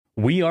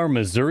We are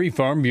Missouri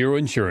Farm Bureau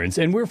Insurance,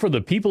 and we're for the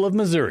people of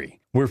Missouri.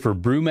 We're for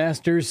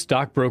brewmasters,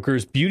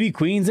 stockbrokers, beauty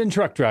queens, and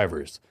truck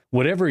drivers.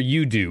 Whatever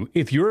you do,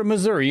 if you're a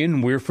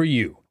Missourian, we're for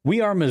you. We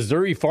are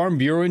Missouri Farm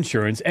Bureau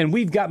Insurance, and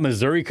we've got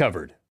Missouri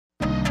covered.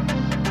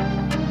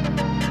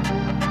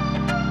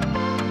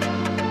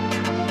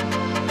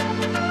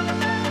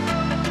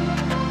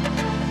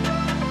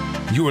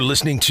 You are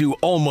listening to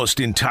Almost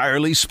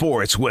Entirely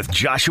Sports with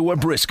Joshua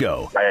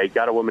Briscoe. I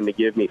got a woman to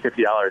give me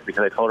 $50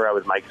 because I told her I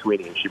was Mike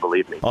Sweeney, and she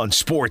believed me. On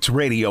Sports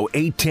Radio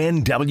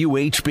 810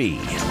 WHB.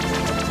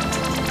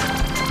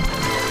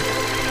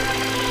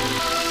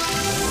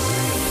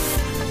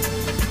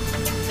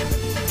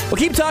 We'll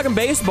keep talking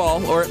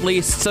baseball, or at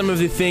least some of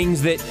the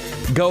things that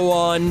go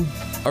on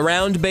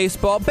around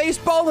baseball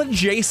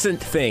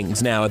adjacent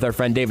things now with our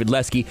friend David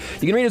Leske. You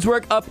can read his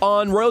work up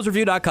on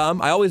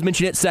RoyalsReview.com. I always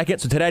mention it second,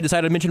 so today I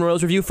decided to mention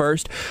Royals Review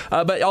first,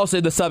 but also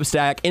the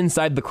Substack,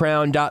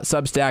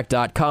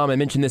 InsideTheCrown.substack.com. I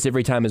mention this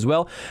every time as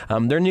well.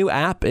 Their new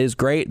app is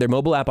great. Their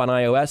mobile app on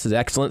iOS is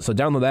excellent, so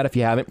download that if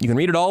you haven't. You can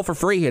read it all for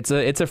free. It's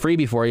a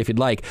freebie for you if you'd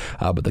like,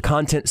 but the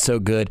content's so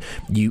good.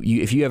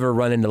 If you ever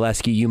run into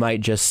Leske, you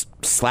might just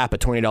slap a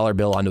 $20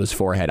 bill onto his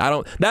forehead.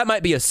 That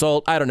might be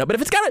assault. I don't know, but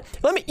if it's got it,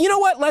 you know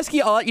what, Leske,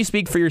 I'll let you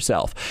speak for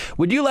yourself.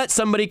 Would you let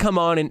somebody come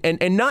on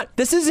and not,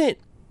 this isn't,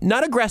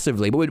 not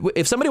aggressively, but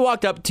if somebody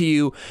walked up to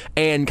you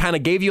and kind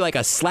of gave you like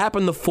a slap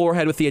on the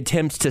forehead with the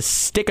attempt to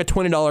stick a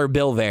 $20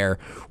 bill there,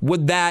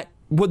 would that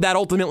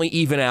ultimately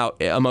even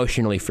out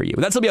emotionally for you?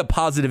 Would that still be a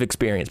positive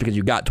experience because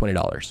you got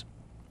 $20?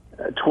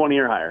 20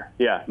 or higher.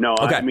 Yeah. No,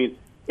 okay. I mean,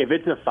 if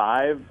it's a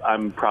 5,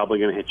 I'm probably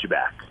going to hit you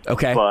back.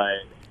 Okay.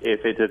 But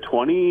if it's a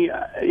 20,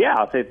 yeah,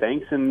 I'll say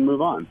thanks and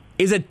move on.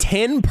 Is a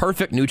 10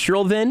 perfect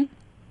neutral then?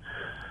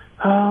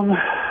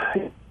 Yeah,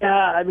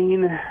 I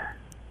mean,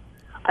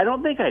 I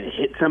don't think I'd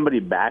hit somebody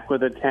back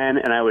with a 10,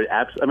 and I would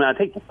absolutely, I'd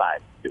take the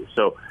 5 too.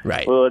 So,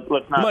 right. Well,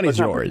 let's not. Money's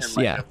let's yours.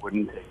 Not yeah. I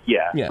wouldn't.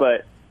 Yeah.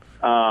 But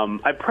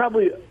I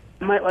probably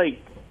might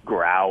like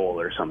growl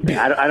or something.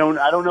 I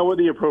don't know what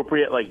the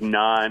appropriate like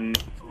non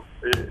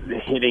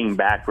hitting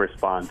back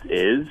response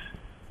is.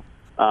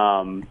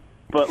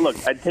 But look,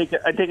 I'd take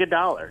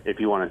 $1 if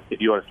you want to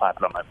slap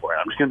it on my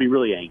forehead. I'm just going to be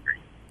really angry.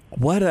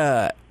 What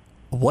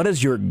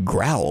does your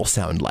growl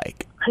sound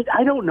like?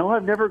 I don't know.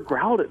 I've never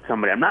growled at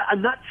somebody.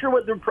 I'm not sure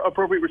what the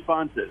appropriate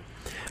response is.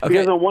 Okay.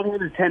 Because on one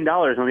hand it's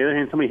 $10, on the other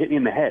hand somebody hit me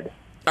in the head.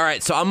 All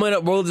right, so I'm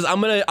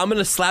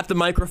gonna slap the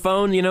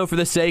microphone, for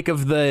the sake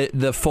of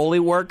the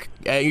Foley work.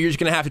 You're just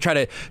gonna have to try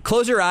to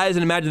close your eyes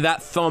and imagine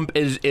that thump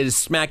is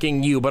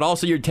smacking you, but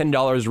also you're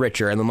 $10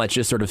 richer, and then let's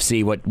just sort of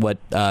see what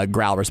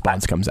growl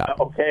response comes out.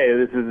 Okay,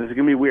 this is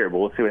gonna be weird, but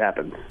we'll see what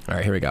happens. All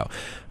right, here we go.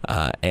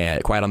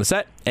 And quiet on the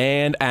set,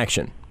 and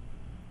action.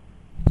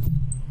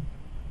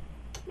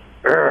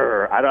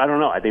 I don't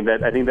know. I think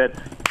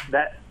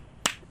that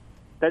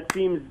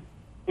seems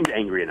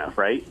angry enough,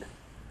 right?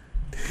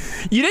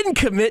 You didn't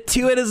commit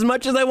to it as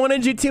much as I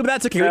wanted you to, but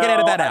that's okay. We can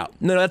edit that out.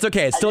 No, that's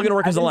okay. It's still going to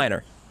work as a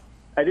liner.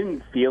 I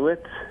didn't feel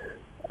it.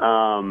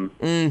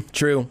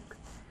 True.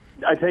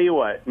 I tell you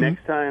what.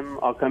 Next time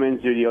I'll come in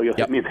studio, you'll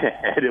hit me in the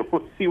head, and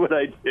we'll see what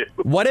I do.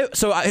 When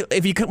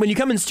you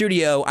come in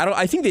studio,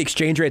 I think the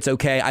exchange rate's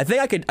okay. I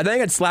think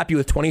I'd slap you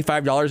with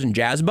 $25 in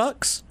jazz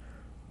bucks.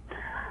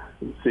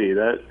 Let's see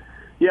that.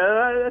 Yeah,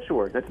 that should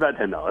work. That's about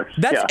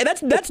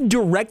 $10. That's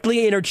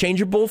directly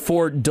interchangeable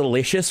for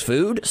delicious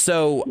food.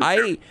 So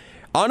I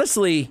would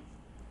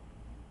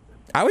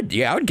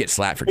get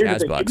slapped for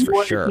jazz bucks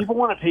for sure. If people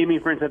want to pay me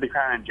for Inside the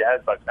Crown and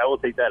jazz bucks, I will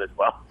take that as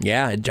well.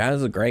 Yeah,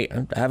 jazz is great.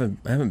 I haven't.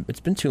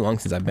 It's been too long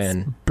since I've been.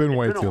 It's been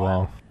way too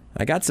long.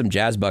 I got some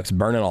jazz bucks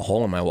burning a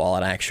hole in my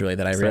wallet actually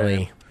that I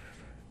really.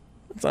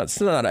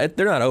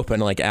 They're not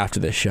open like after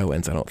this show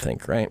ends, I don't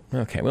think, right?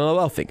 Okay, well,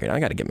 I'll figure it out. I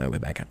got to get my way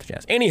back out to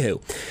jazz.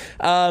 Anywho,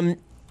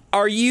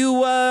 are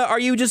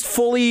you just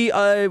fully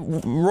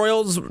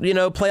Royals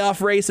playoff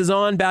race is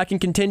on back in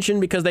contention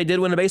because they did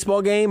win a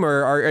baseball game,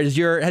 or has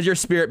your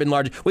spirit been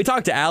large? We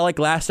talked to Alec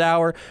last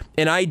hour,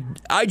 and I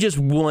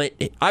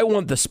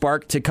want the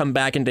spark to come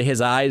back into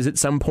his eyes at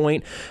some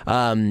point,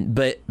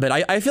 but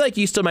I feel like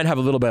you still might have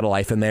a little bit of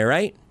life in there,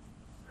 right?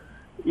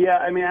 Yeah,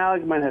 I mean,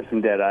 Alec might have some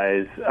dead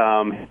eyes.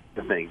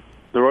 The thing,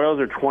 the Royals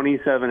are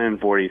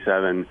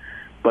 27-47,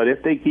 but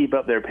if they keep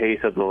up their pace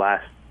of the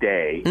last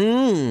day,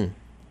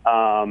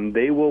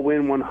 they will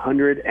win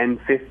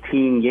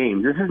 115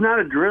 games. This is not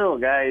a drill,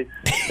 guys.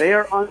 They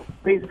are on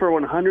pace for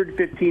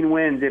 115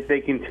 wins if they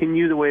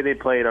continue the way they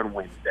played on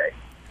Wednesday.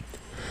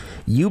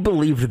 You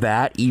believed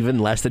that even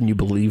less than you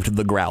believed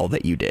the growl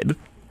that you did.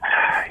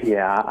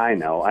 Yeah, I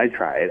know. I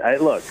tried.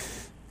 Look.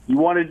 You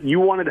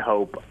wanted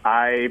hope.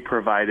 I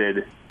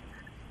provided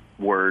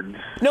words.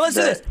 No,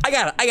 listen to this. I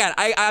got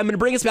it. I'm going to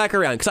bring us back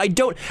around because I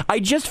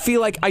just feel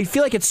like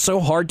it's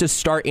so hard to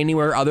start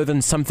anywhere other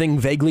than something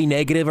vaguely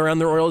negative around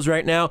the Royals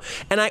right now.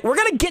 And we're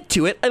going to get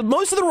to it.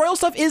 Most of the Royals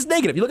stuff is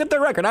negative. You look at their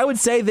record. I would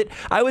say that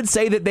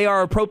they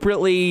are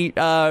appropriately.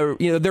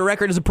 Their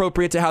record is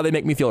appropriate to how they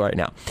make me feel right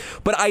now.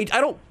 But I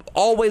don't.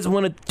 always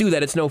want to do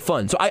that. It's no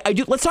fun. So I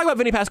do. Let's talk about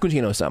Vinny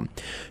Pasquantino some,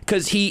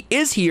 because he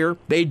is here.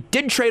 They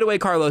did trade away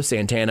Carlos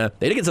Santana.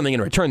 They did get something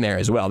in return there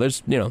as well.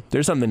 There's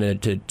something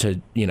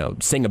to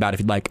sing about if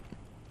you'd like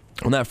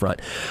on that front.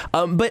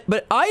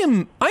 But I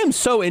am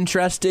so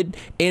interested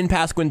in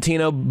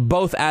Pasquantino,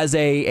 both as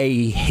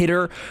a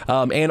hitter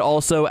and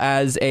also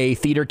as a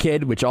theater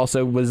kid, which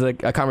also was a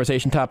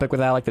conversation topic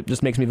with Alec that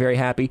just makes me very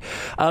happy.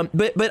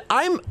 But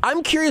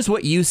I'm curious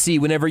what you see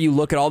whenever you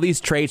look at all these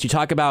traits. You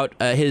talk about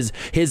his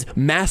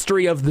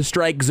mastery of the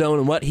strike zone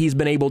and what he's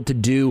been able to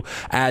do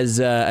as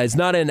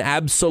not an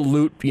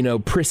absolute,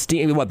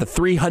 pristine, the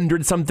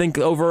 300 something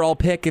overall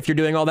pick if you're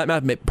doing all that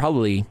math,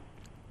 probably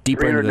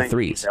deeper into the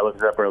threes. I looked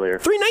it up earlier.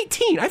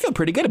 319. I feel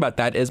pretty good about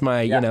that as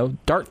my,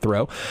 dart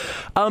throw.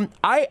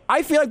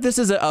 I feel like this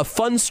is a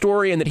fun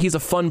story and that he's a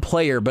fun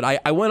player, but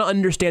I want to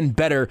understand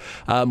better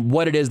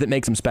what it is that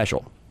makes him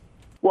special.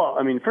 Well,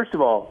 I mean, first of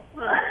all,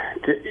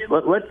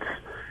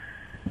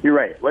 you're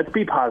right. Let's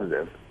be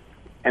positive,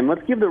 and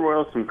let's give the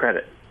Royals some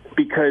credit,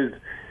 because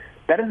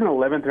that is an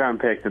 11th round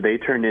pick that they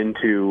turned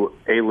into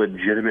a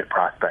legitimate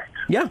prospect.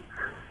 Yeah.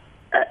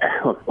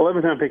 Look,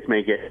 11th round picks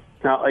make it.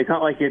 It's not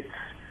like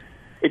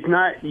it's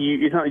not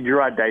like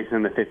Gerard Dyson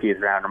in the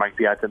 50th round or Mike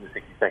Piazza in the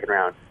 62nd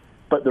round.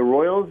 But the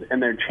Royals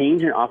and their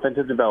change in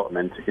offensive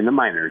development in the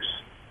minors,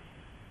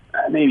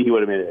 maybe he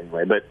would have made it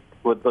anyway, but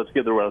let's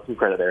give the Royals some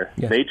credit there.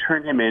 Yes. They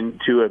turned him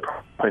into a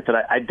place that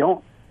I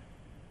don't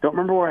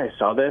remember where I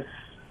saw this,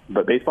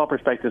 but Baseball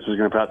Prospectus was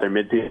going to put out their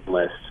midseason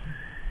list.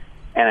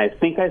 And I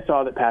think I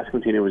saw that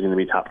Pasquantino was going to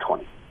be top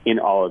 20 in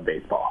all of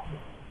baseball.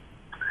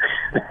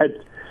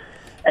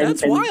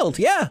 That's wild,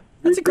 yeah.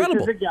 That's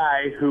incredible. This is a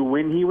guy who,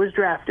 when he was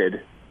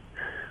drafted,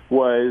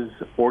 was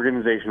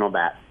organizational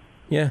bat.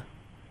 Yeah.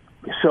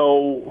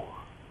 So,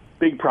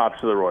 big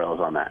props to the Royals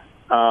on that.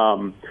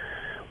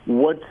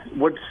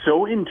 What's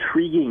so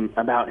intriguing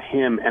about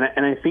him,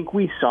 and I think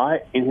we saw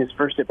it in his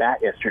first at-bat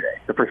yesterday,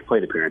 the first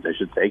plate appearance, I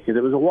should say, because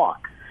it was a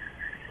walk.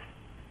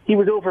 He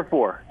was 0 for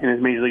 4 in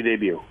his Major League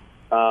debut.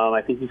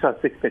 I think he saw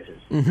 6 pitches.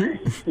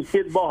 Mm-hmm. He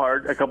hit the ball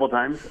hard a couple of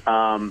times.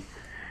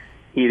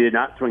 He did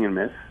not swing and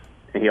miss.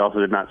 He also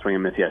did not swing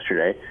and miss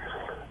yesterday.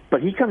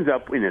 But he comes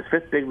up in his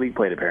 5th big league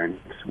plate appearance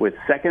with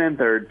 2nd and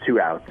 3rd,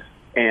 2 outs.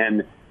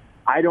 And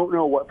I don't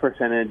know what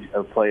percentage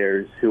of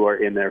players who are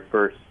in their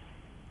first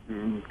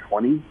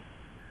 20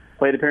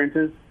 plate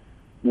appearances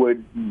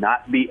would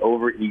not be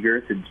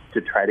overeager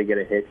to try to get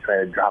a hit, try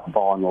to drop a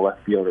ball in the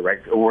left field or right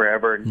or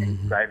wherever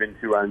and drive in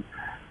 2 runs.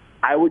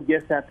 I would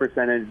guess that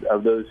percentage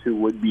of those who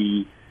would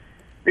be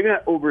maybe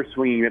not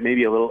over-swinging, but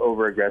maybe a little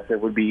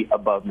over-aggressive would be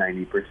above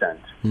 90%.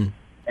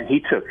 And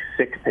he took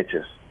 6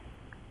 pitches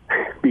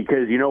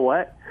because, you know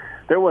what?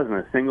 There wasn't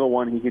a single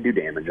one he could do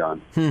damage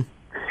on.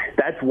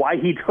 That's why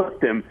he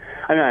took them.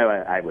 I mean,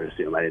 I would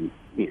assume. I didn't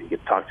get to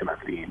talk to him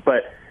after the game.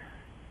 But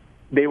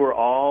they were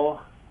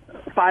all,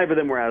 5 of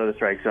them were out of the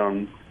strike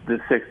zone. The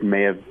 6th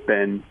may have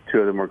been, 2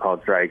 of them were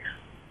called strikes,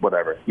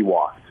 whatever. He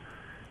walked.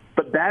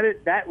 But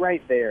that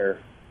right there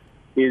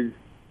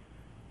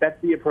that's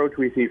the approach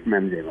we see from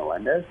MJ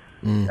Melendez.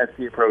 That's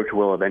the approach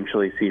we'll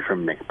eventually see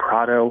from Nick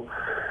Pratto.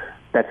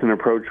 That's an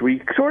approach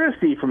we sort of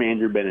see from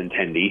Andrew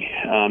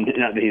Benintendi.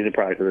 Not that he's a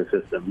product of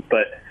the system,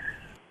 but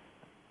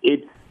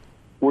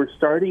we're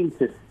starting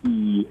to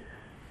see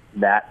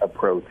that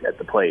approach at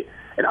the plate.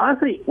 And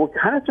honestly, we're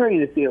kind of starting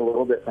to see a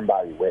little bit from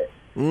Bobby Witt.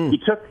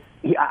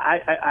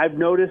 I've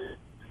noticed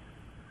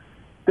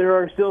there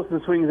are still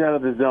some swings out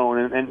of the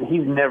zone, and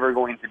he's never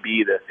going to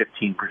be the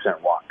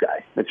 15% walk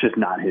guy. That's just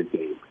not his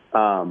game.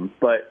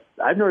 But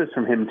I've noticed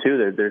from him, too,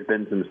 that there's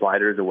been some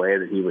sliders away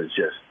that he was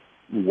just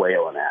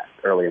wailing at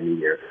early in the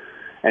year.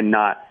 And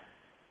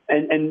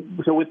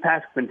so with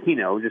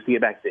Pasquantino, just to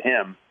get back to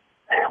him,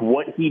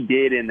 what he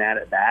did in that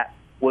at-bat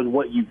was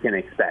what you can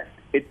expect.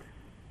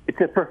 It's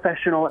a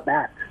professional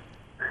at-bat.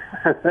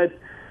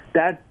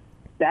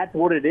 That's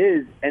what it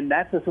is, and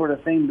that's the sort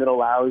of thing that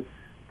allows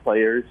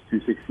players to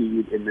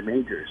succeed in the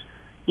majors.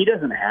 He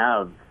doesn't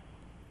have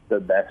the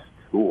best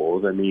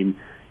tools. I mean,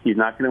 he's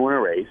not going to win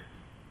a race.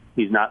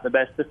 He's not the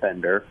best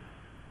defender.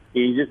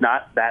 He's just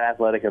not that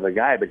athletic of a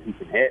guy, but he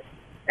can hit,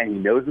 and he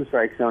knows the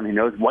strike zone. He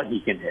knows what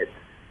he can hit,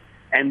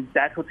 and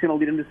that's what's going to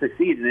lead him to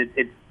succeed.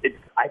 And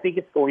I think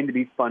it's going to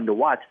be fun to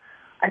watch.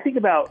 I can't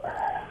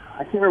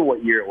remember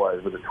what year it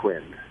was with the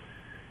Twins,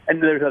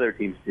 and there's other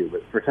teams too,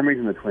 but for some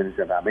reason the Twins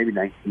jumped out, maybe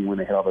 19 when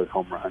they hit all those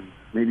home runs.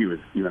 Maybe it was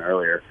even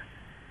earlier.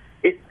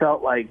 It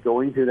felt like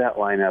going through that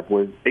lineup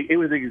was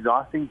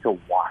exhausting to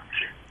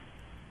watch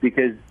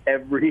because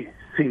every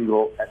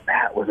single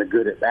at-bat was a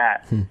good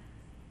at-bat. And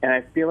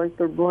I feel like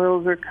the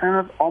Royals are kind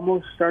of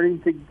almost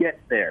starting to get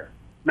there.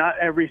 Not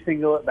every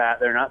single at-bat.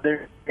 They're not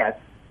there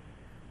yet.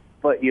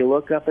 But you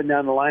look up and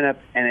down the lineup,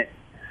 and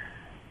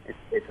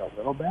it's a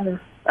little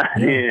better.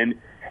 And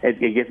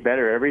it gets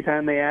better every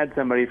time they add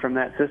somebody from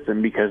that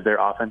system because their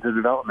offensive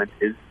development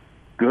is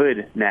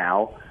good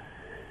now.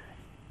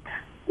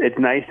 It's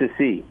nice to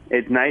see.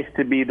 It's nice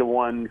to be the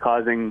one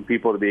causing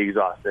people to be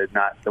exhausted,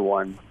 not the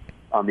one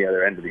on the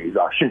other end of the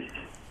exhaustion.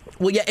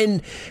 Well, yeah,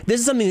 and this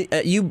is something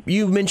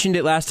you mentioned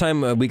it last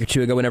time, a week or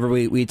two ago, whenever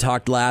we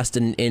talked last,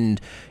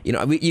 and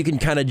you can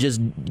kind of just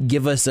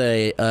give us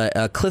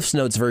a Cliff's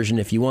Notes version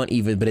if you want,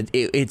 even, but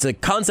it's a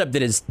concept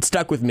that has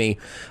stuck with me.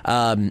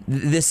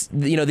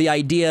 The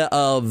idea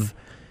of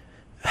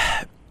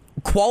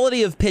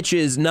quality of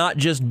pitches not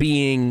just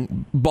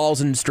being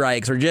balls and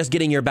strikes or just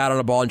getting your bat on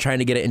a ball and trying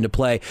to get it into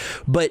play,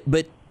 but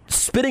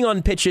spitting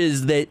on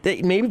pitches that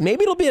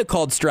maybe it'll be a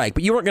called strike,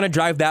 but you weren't going to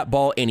drive that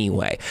ball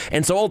anyway.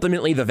 And so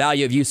ultimately the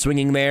value of you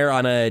swinging there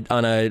on a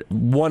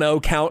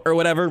 1-0 count or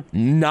whatever,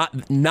 not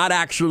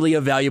actually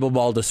a valuable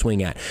ball to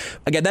swing at.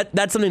 Again,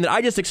 that's something that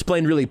I just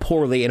explained really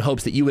poorly in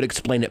hopes that you would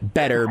explain it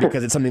better,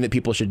 because it's something that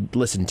people should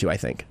listen to, I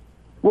think.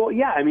 Well,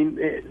 yeah, I mean,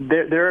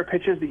 there are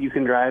pitches that you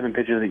can drive and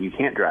pitches that you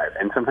can't drive,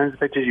 and sometimes the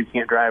pitches you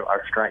can't drive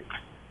are strikes.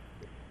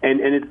 And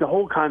it's the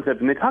whole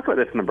concept, and they talk about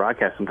this in the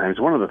broadcast sometimes.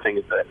 One of the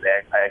things that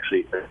I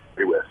actually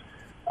agree with,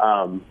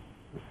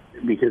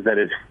 because that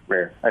is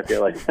rare. I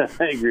feel like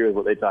I agree with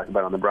what they talk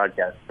about on the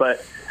broadcast.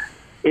 But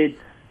the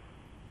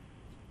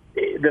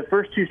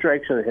first 2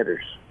 strikes are the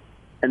hitters,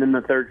 and then the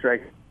third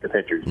strike the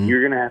pitchers. Mm-hmm.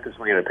 You're going to have to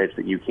swing at a pitch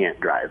that you can't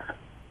drive,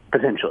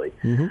 potentially.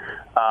 Mm-hmm.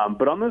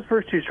 But on those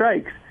first 2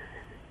 strikes,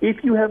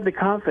 if you have the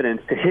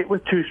confidence to hit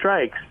with 2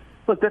 strikes,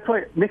 look, that's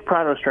why Nick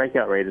Prado's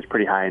strikeout rate is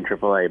pretty high in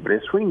AAA, but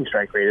his swinging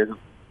strike rate isn't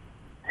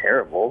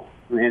terrible.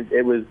 I mean,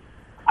 it was,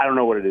 I don't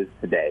know what it is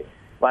today.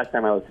 Last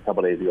time I looked a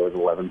couple days ago, it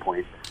was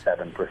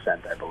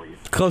 11.7%, I believe.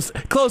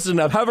 Close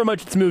enough. However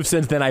much it's moved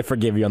since then, I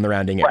forgive you on the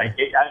rounding error. Right.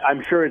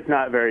 I'm sure it's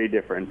not very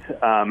different.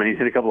 And he's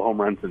hit a couple of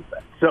home runs since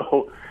then.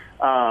 So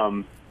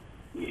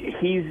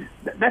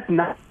that's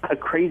not a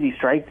crazy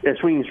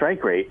swinging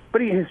strike rate, but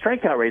his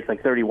strikeout rate is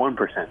like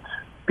 31%,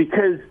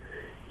 because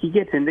he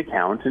gets into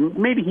counts, and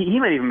maybe he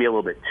might even be a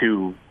little bit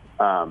too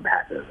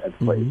passive at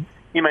the plate. Mm-hmm.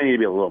 He might need to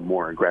be a little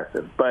more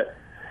aggressive, but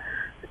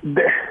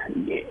there's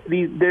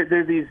these.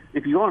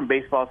 If you go on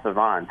Baseball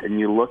Savant and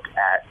you look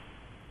at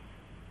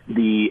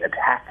the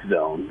attack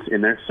zones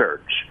in their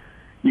search,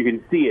 you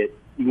can see it.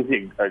 You can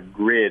see a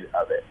grid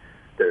of it.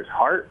 There's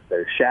heart,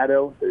 there's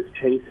shadow, there's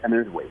chase, and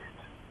there's waste.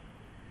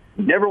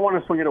 You never want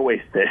to swing at a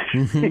waste pitch,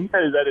 mm-hmm.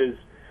 because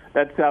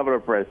that's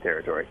Salvador Perez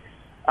territory.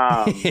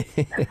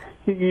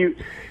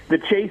 The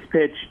chase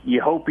pitch,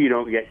 you hope you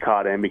don't get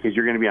caught in, because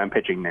you're going to be on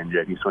Pitching Ninja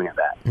if you swing at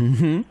that.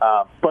 Mm-hmm.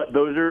 But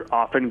those are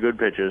often good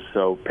pitches,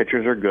 so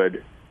pitchers are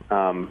good.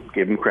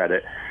 Give them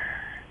credit.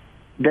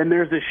 Then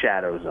there's the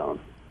shadow zone,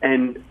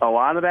 and a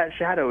lot of that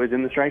shadow is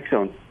in the strike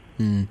zone.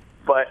 Mm.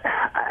 But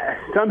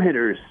some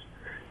hitters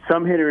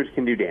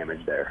can do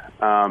damage there.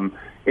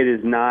 It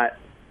is not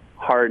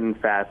hard and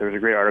fast. There was a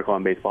great article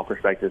on Baseball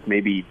Prospectus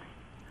maybe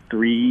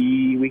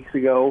 3 weeks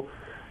ago,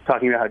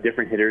 talking about how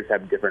different hitters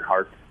have different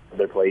hearts of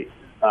their plate.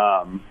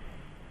 And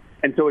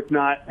so it's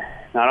not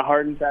a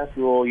hard and fast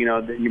rule. You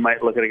know, that you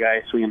might look at a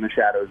guy swinging the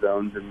shadow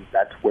zones, and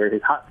that's where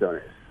his hot zone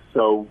is.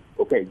 So,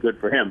 okay, good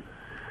for him.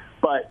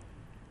 But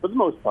for the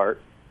most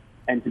part,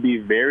 and to be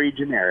very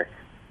generic,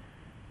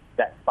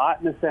 that spot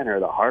in the center,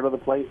 the heart of the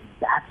plate,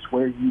 that's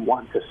where you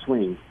want to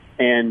swing.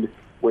 And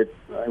we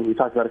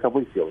talked about a couple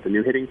weeks ago with the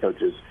new hitting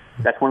coaches,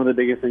 that's one of the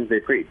biggest things they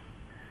preach.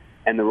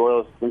 And the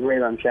Royals' swing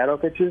rate on shadow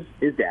pitches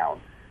is down,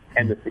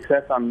 and the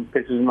success on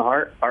pitches in the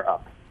heart are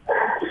up.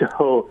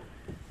 So,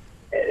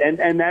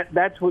 and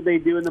that's what they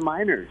do in the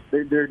minors.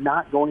 They're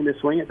not going to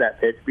swing at that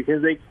pitch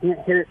because they can't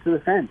hit it to the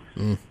fence.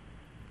 Mm.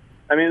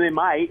 I mean, they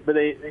might, but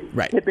they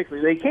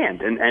typically they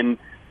can't. And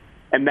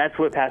that's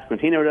what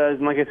Pasquantino does.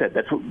 And like I said,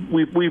 that's what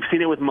we've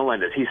seen it with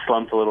Melendez. He's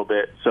slumped a little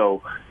bit,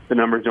 so the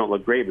numbers don't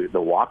look great, but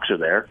the walks are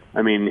there.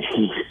 I mean,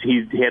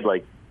 he had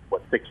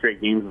 6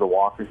 straight games with a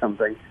walk or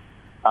something.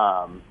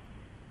 That's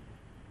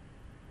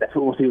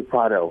what we'll see with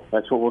Prado.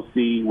 That's what we'll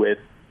see with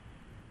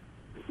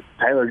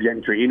Tyler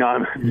Gentry. You know,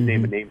 I'm just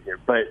naming names here,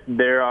 but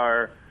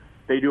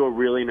they do a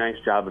really nice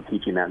job of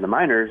teaching that in the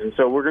minors, and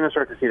so we're going to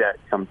start to see that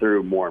come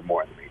through more and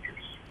more in the majors.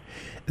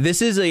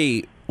 This is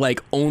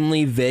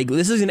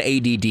this is an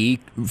ADD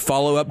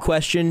follow-up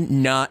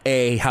question, not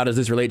a how does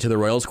this relate to the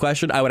Royals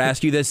question. I would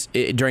ask you this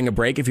during a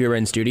break if you were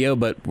in studio,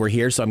 but we're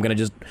here, so I'm going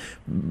to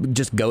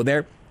just go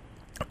there.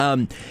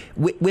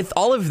 With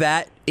all of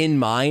that in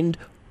mind,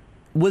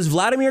 was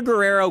Vladimir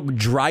Guerrero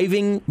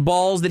driving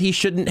balls that he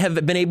shouldn't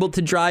have been able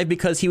to drive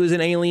because he was an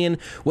alien?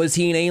 Was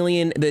he an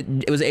alien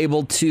that was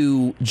able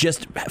to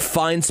just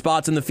find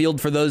spots in the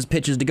field for those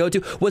pitches to go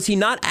to? Was he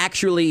not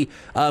actually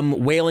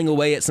wailing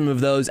away at some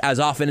of those as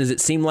often as it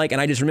seemed like? And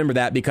I just remember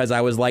that because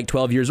I was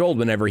 12 years old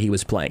whenever he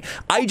was playing.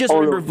 I just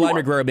remember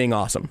Vladimir Guerrero being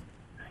awesome.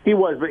 He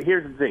was, but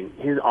here's the thing.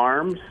 His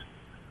arms,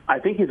 I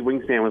think his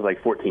wingspan was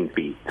 14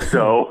 feet.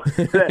 So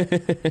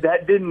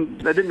that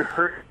didn't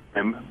hurt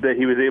him that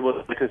he was able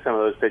to to some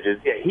of those pitches.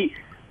 Yeah,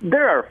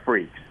 there are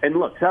freaks. And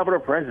look, Salvador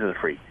Perez is a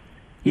freak.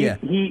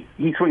 He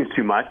swings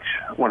too much,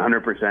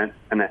 100%.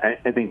 And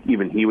I think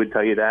even he would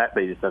tell you that,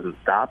 but he just doesn't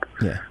stop.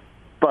 Yeah.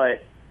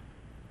 But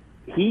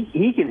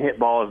he can hit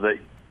balls that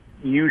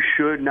you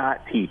should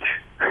not teach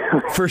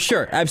For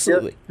sure,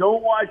 absolutely. Just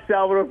don't watch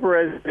Salvador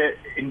Perez.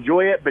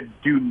 Enjoy it, but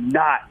do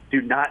not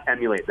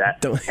emulate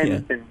that.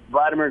 And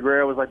Vladimir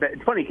Guerrero was like that.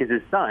 It's funny because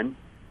his son,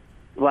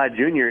 Vlad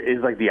Jr.,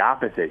 is like the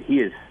opposite.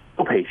 He is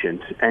so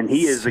patient, and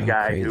he is the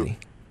guy who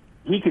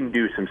he can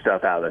do some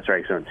stuff out of the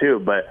strike zone too.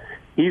 But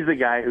he's the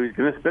guy who's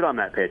going to spit on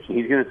that pitch, and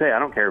he's going to say, "I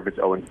don't care if it's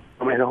 0. I'm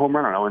going to hit a home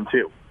run on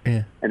 0-2."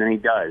 Yeah. And then he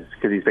does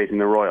because he's facing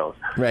the Royals.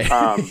 Right.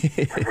 But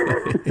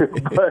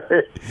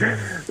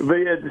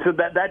yeah, so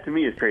that to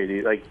me is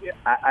crazy. Like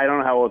I don't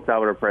know how old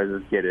Salvador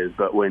Perez's kid is,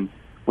 but when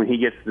he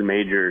gets to the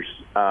majors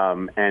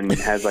and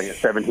has like a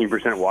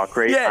 17% walk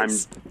rate,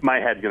 yes. My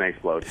head's gonna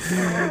explode.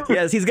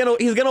 Yes, he's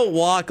gonna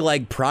walk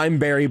like prime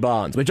Barry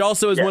Bonds, which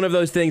also is one of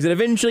those things that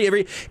eventually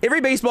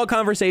every baseball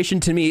conversation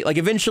to me like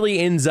eventually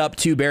ends up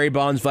to Barry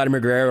Bonds,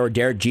 Vladimir Guerrero, or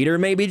Derek Jeter,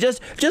 maybe just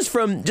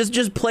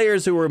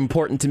players who were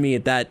important to me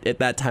at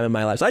that time in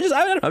my life. So I don't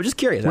know, I'm just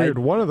curious. Weird.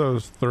 One of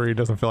those three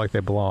doesn't feel like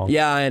they belong.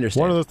 Yeah, I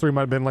understand. One of those three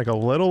might have been like a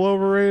little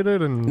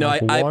overrated and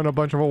won a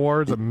bunch of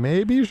awards that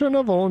maybe he shouldn't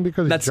have, only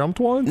because he jumped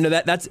one. No,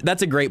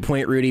 that's a great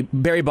point, Rudy.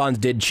 Barry Bonds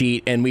did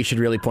cheat, and we should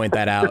really point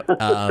that out.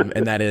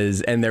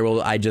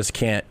 I just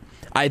can't.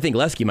 I think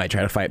Lesky might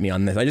try to fight me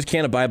on this. I just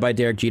can't abide by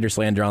Derek Jeter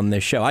slander on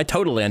this show. I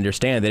totally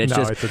understand that.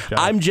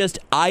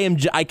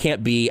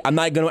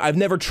 I've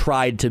never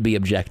tried to be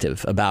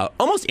objective about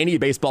almost any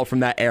baseball from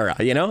that era,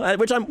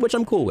 which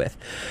I'm cool with.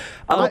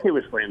 I'm okay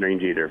with slandering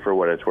Jeter for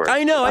what it's worth.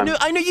 I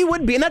knew you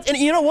would be, and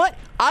you know what?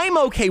 I'm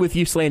okay with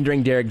you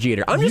slandering Derek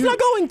Jeter. I'm just not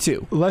going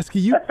to. Lesky,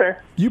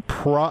 you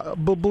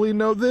probably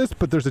know this,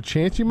 but there's a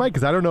chance you might,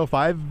 because I don't know if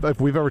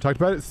we've ever talked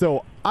about it.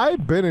 So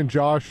I've been in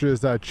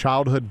Josh's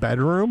childhood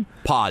bedroom.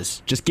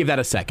 Pause. Just give that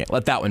a second.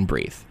 Let that one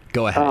breathe.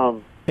 Go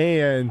ahead.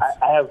 And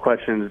I have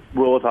questions.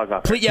 We'll talk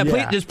about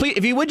please, please,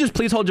 if you would just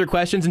please hold your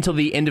questions until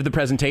the end of the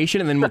presentation,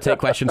 and then we'll take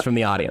questions from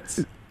the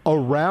audience.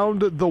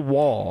 Around the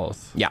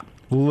walls,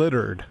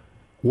 littered,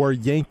 were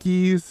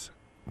Yankees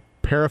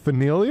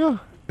paraphernalia?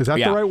 Is that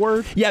the right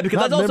word? Yeah, because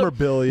that's also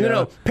memorabilia.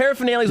 No,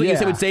 paraphernalia is what you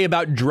would say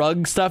about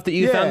drug stuff that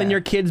you found in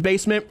your kid's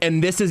basement,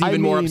 and this is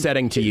even more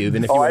upsetting to you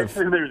than if you were. I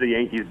think there's a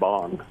Yankees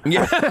bong.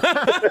 Yeah,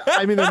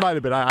 I mean there might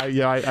have been.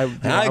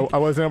 I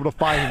wasn't able to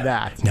find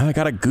that. Now I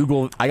gotta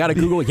Google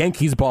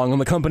Yankees bong on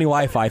the company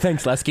Wi-Fi.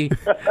 Thanks, Lesky.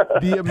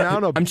 The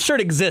amount of I'm sure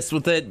it exists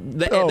with the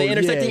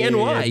intersecting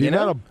NY. The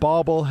amount of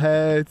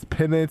bobbleheads,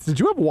 pennants. Did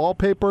you have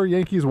wallpaper?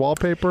 Yankees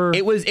wallpaper?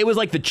 It was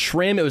like the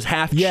trim. It was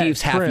half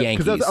Chiefs, half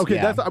Yankees.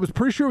 I was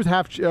pretty sure it was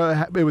half.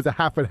 It was a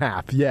half and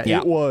half. Yeah,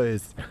 it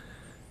was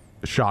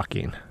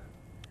shocking.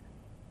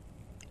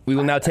 We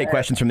will now take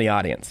questions from the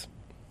audience.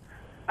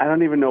 I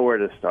don't even know where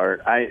to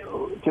start.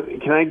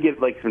 Can I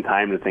get like some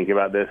time to think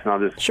about this, and I'll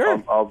just sure.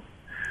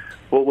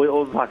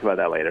 We'll talk about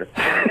that later.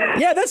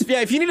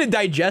 If you need to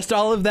digest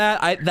all of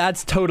that,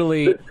 there's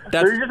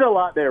just a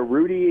lot there.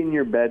 Rudy in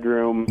your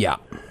bedroom. Yeah.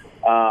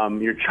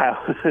 Your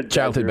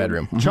childhood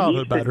bedroom.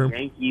 Childhood bedroom.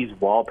 Yankees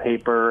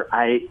wallpaper.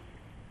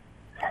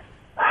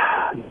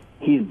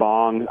 He's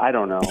bong. I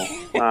don't know.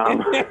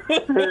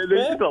 There's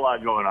just a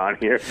lot going on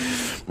here.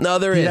 No,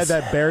 there is. He had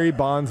that Barry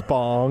Bonds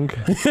bong.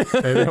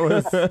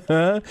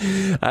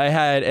 I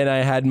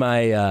had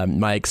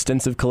my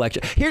extensive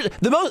collection. Here's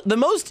the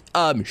most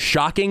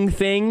shocking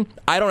thing.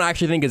 I don't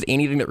actually think is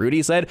anything that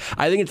Rudy said.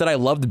 I think it's that I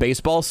loved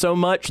baseball so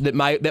much that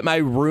my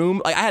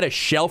room, like I had a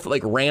shelf that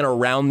like ran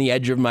around the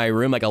edge of my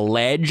room, like a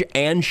ledge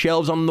and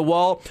shelves on the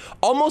wall.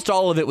 Almost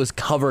all of it was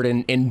covered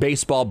in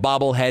baseball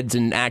bobbleheads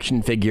and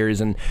action figures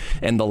and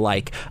the like.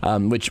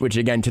 Which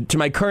again, to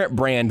my current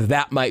brand,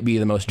 that might be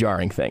the most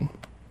jarring thing.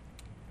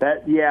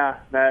 That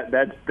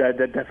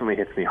definitely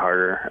hits me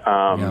harder.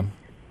 I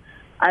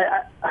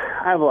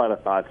have a lot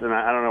of thoughts, and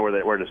I don't know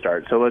where to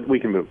start. So we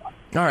can move on.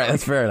 All right,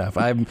 that's fair enough.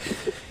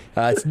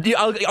 I'll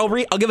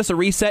give us a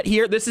reset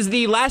here. This is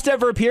the last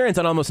ever appearance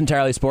on Almost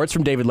Entirely Sports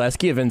from David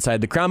Lesky of Inside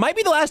the Crown. Might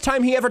be the last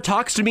time he ever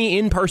talks to me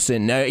in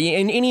person,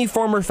 in any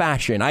form or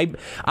fashion.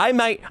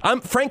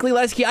 Frankly,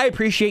 Lesky, I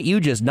appreciate you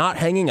just not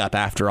hanging up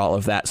after all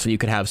of that, so you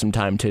could have some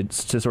time to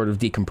sort of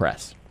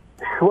decompress.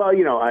 Well,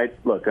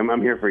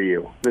 I'm here for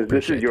you.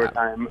 This is your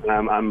time,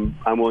 and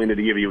I'm willing to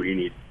give you what you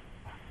need.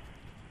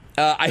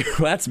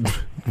 That's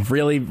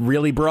really,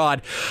 really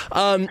broad.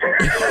 So,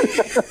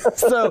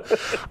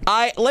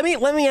 let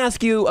me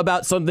ask you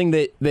about something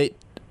that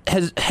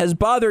has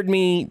bothered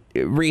me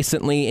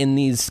recently in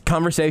these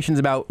conversations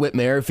about Whit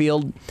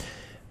Merrifield.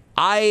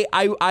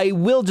 I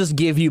will just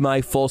give you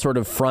my full sort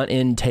of front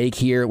end take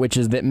here, which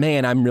is that,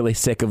 man, I'm really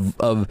sick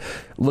of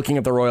looking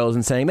at the Royals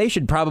and saying they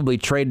should probably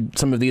trade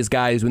some of these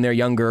guys when they're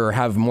younger or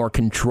have more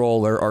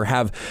control or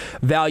have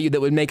value that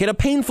would make it a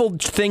painful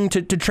thing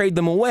to trade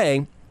them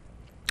away,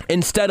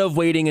 instead of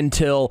waiting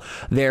until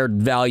their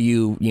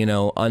value,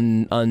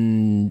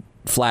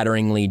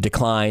 unflatteringly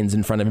declines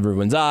in front of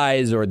everyone's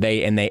eyes, or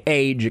they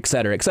age, et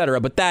cetera, et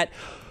cetera. But that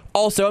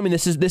also, I mean,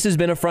 this has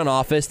been a front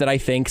office that I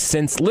think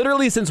since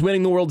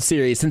winning the World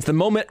Series, since the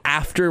moment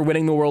after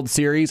winning the World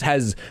Series,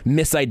 has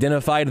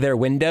misidentified their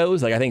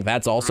windows. Like, I think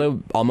that's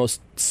also almost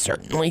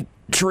certainly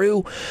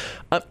true.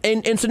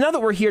 And so now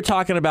that we're here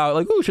talking about,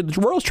 like, should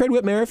the Royals trade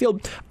Whit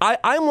Merrifield?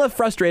 I'm left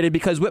frustrated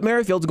because Whit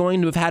Merrifield's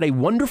going to have had a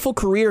wonderful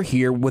career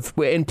here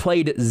and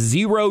played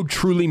 0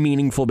 truly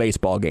meaningful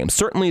baseball games.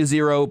 Certainly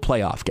 0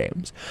 playoff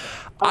games.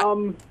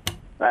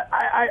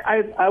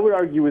 I would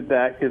argue with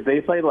that because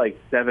they played like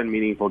 7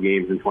 meaningful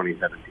games in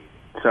 2017.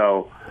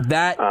 So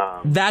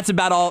that's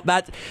about all.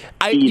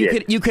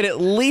 You could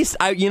at least,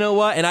 you know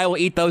what? And I will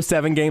eat those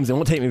 7 games. It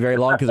won't take me very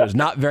long because there's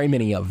not very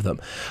many of them.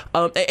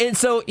 And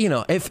so, you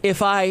know,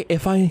 if I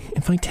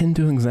tend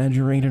to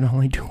exaggerate at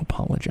all, I do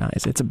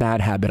apologize. It's a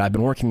bad habit I've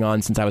been working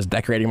on since I was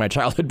decorating my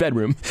childhood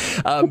bedroom.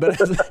 But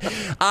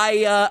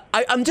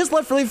I'm just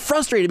left really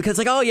frustrated because,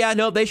 like, oh yeah,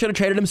 no, they should have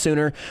traded him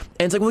sooner.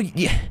 And it's like, well,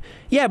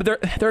 yeah,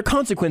 but there are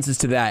consequences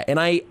to that, and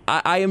I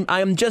am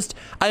left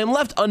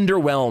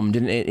underwhelmed.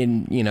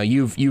 And you know,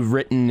 you've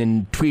written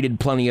and tweeted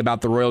plenty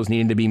about the Royals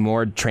needing to be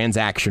more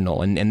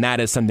transactional, and that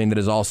is something that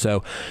has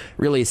also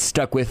really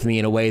stuck with me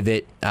in a way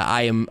that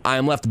I am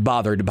left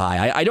bothered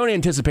by. I don't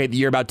anticipate that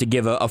you're about to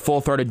give a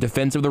full-throated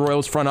defense of the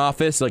Royals front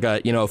office, like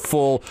a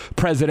full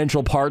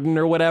presidential pardon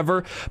or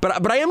whatever.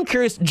 But I am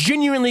curious,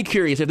 genuinely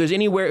curious, if there's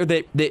anywhere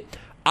that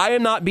I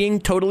am not being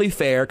totally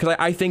fair, because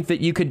I think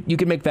that you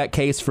could make that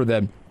case for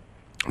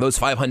those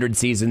 500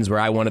 seasons where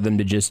I wanted them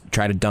to just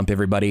try to dump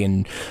everybody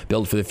and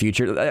build for the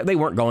future. They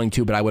weren't going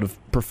to, but I would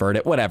have preferred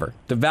it. Whatever.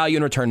 The value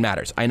in return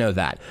matters. I know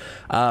that.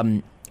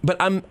 But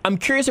I'm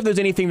curious if there's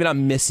anything that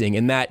I'm missing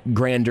in that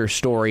grander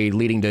story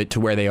leading to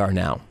where they are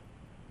now.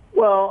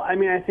 Well, I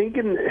mean, I think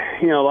a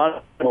lot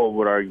of people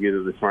would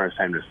argue that the smartest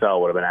time to sell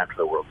would have been after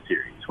the World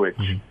Series, which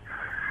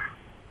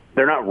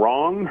they're not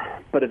wrong,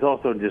 but it's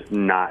also just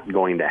not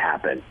going to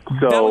happen.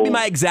 So that would be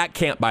my exact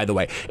camp, by the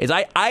way. Is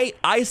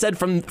I said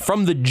from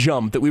the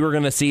jump that we were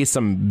going to see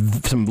some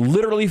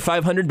literally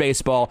 500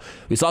 baseball.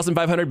 We saw some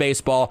 500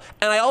 baseball,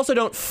 and I also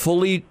don't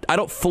fully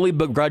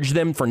begrudge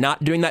them for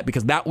not doing that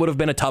because that would have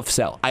been a tough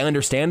sell. I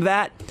understand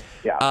that.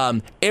 Yeah.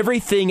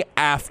 Everything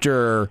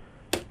after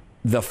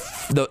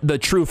the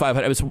true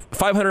 500. It was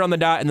 500 on the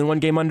dot and then 1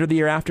 game under the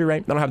year after,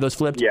 right? I don't have those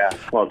flipped. Yeah.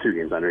 Well, 2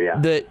 games under.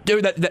 Yeah.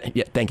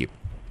 Yeah. Thank you.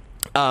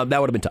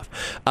 That would have been tough.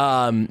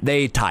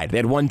 They tied. They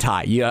had 1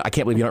 tie. Yeah, I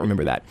can't believe you don't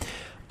remember that.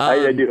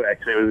 I do,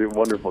 actually. It was a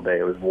wonderful day.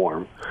 It was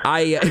warm.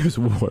 It was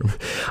warm.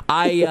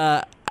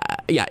 Yeah,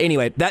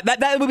 anyway,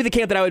 that would be the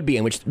camp that I would be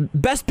in, which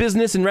best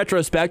business in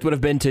retrospect would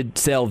have been to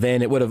sell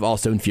then. It would have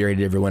also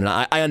infuriated everyone.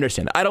 And I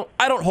understand. I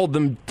don't hold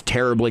them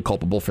terribly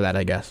culpable for that,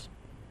 I guess.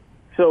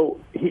 So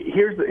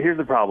here's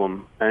the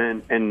problem.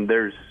 And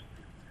this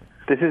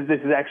is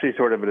actually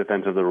sort of a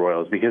defense of the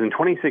Royals, because in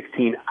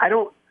 2016, I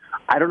don't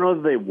know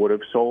that they would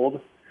have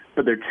sold,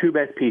 but their 2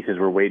 best pieces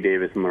were Wade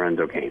Davis and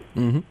Lorenzo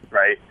Cain,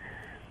 right?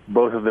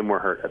 Both of them were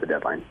hurt at the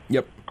deadline.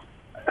 Yep.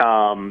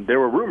 There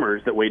were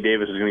rumors that Wade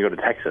Davis was going to go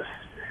to Texas,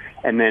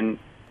 and then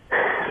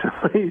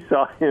somebody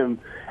saw him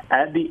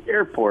at the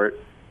airport,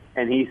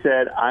 and he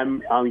said,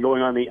 I'm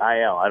going on the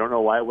IL. I don't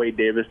know why Wade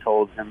Davis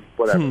told him,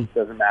 whatever,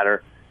 doesn't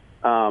matter.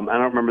 I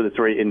don't remember the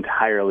story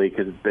entirely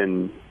because it's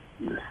been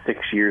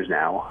 6 years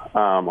now,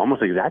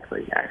 almost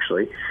exactly,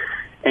 actually.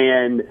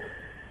 And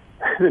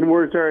then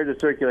word started to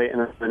circulate,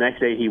 and the next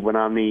day he went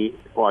on I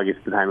guess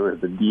at the time it was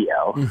the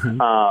DL.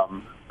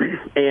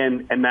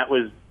 And that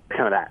was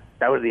kind of that.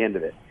 That was the end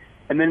of it.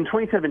 And then in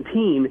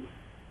 2017,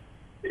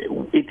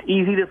 it's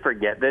easy to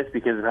forget this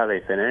because of how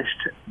they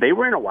finished. They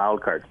were in a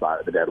wild card spot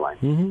at the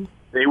deadline.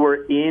 They were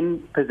in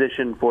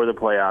position for the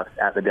playoffs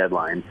at the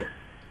deadline.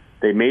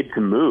 They made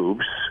some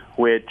moves,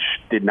 which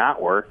did not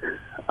work.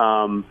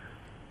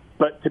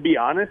 But to be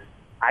honest,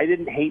 I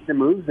didn't hate the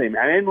moves they made.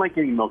 I didn't like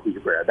getting Melky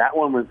Cabrera. That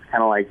one was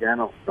kind of like, I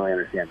don't really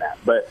understand that.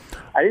 But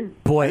I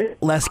didn't. Boy,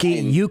 Lesky,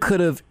 you could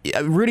have.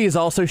 Rudy is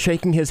also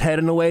shaking his head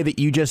in a way that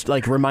you just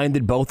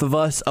reminded both of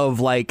us of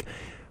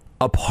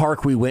a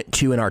park we went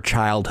to in our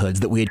childhoods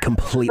that we had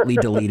completely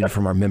deleted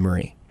from our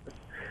memory.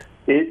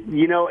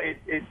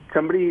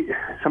 Somebody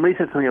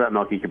said something about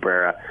Melky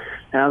Cabrera,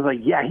 and I was like,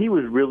 yeah, he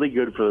was really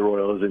good for the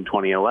Royals in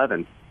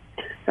 2011.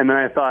 And then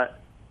I thought,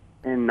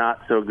 and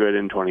not so good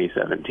in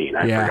 2017.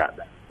 I forgot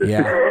that.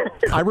 Yeah,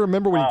 I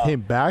remember when he came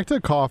back to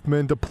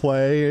Kauffman to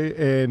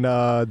play in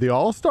the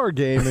All-Star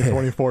game in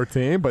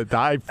 2014, but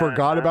I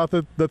forgot about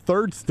the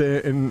third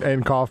stint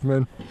in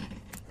Kauffman.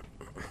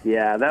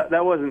 Yeah,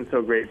 that wasn't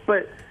so great,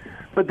 but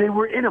they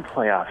were in a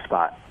playoff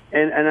spot,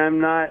 and I'm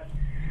not.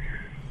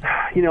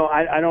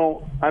 I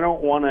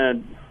don't want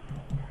to.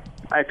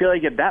 I feel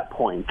like at that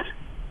point,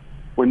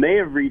 when they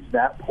have reached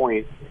that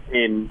point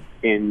in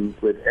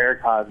with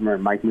Eric Hosmer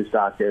and Mike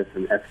Moustakas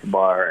and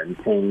Escobar and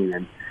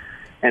Kane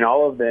and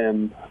all of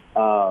them,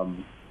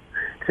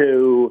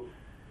 to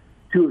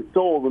have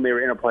sold when they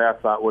were in a playoff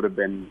spot would have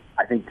been,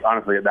 I think,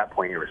 honestly, at that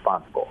point,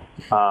 irresponsible.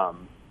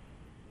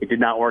 It did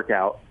not work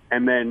out,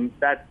 and then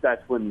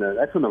that's when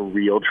the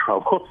real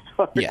trouble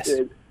started. Yes.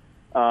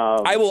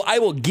 I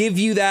will give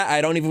you that.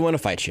 I don't even want to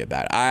fight you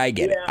about it. I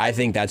get it. I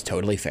think that's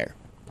totally fair.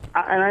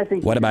 And I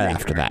think. What about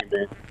after that?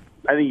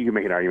 I think you can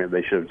make an argument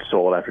they should have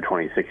sold after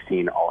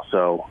 2016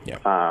 also. Yeah.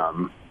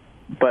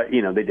 But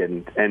they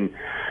didn't. And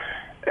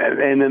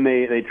And then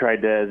they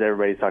tried to, as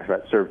everybody talks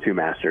about, serve two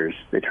masters.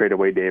 They traded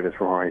Wade Davis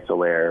for Jorge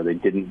Soler. They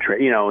didn't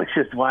trade. It's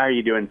just, why are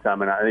you doing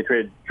some? And they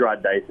traded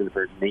Gerard Dyson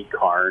for Nate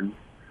Karns,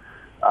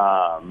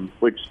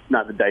 which,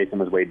 not that Dyson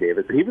was Wade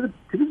Davis, but he was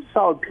a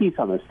solid piece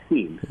on this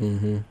team.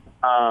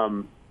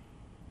 Mm-hmm.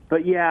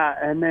 But yeah,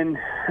 and then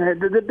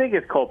the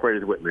biggest culprit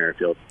is Whit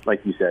Merrifield,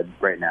 like you said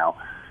right now.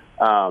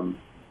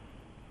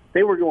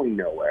 They were going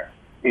nowhere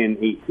in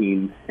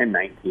 18 and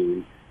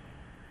 19,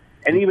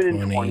 and even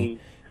in 20.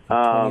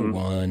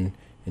 21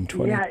 and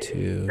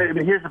 22. Yeah,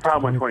 but here's the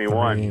problem with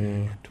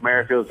 21.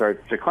 Merrifield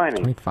starts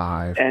declining.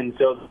 25. And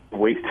so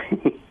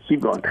wasting. Keep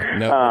going.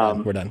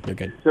 No, we're done. You're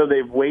good. So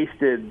they've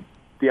wasted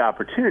the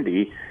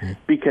opportunity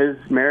because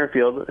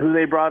Merrifield, who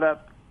they brought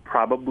up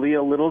probably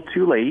a little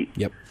too late,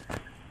 Yep.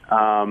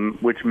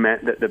 Which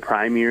meant that the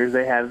prime years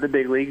they had at the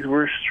big leagues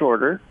were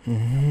shorter.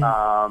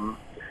 Mm-hmm.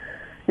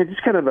 It's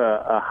just kind of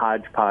a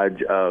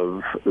hodgepodge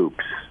of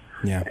oops.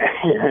 Yeah.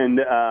 And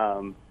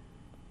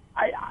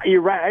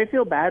you're right. I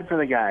feel bad for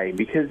the guy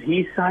because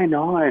he signed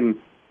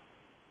on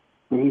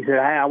and he said,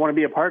 hey, I want to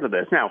be a part of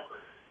this. Now,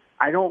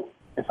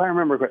 if I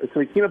remember correctly, so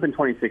he came up in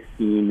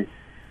 2016.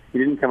 He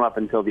didn't come up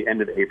until the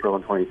end of April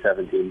in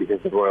 2017 because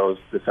the Royals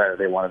decided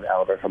they wanted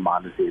Alberto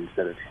Mondesi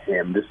instead of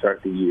him to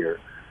start the year.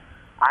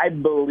 I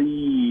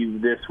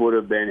believe this would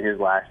have been his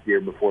last year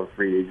before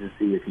free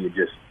agency if he had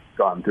just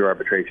gone through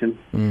arbitration.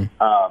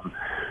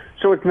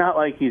 So it's not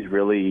like he's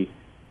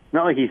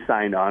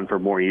signed on for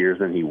more years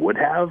than he would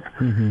have.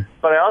 Mm-hmm.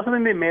 But I also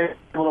think they made it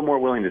a little more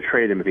willing to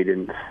trade him if he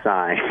didn't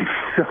sign.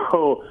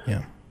 So,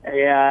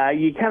 yeah,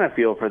 you kind of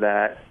feel for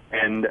that.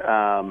 And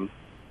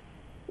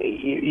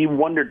you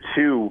wonder,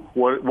 too,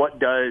 what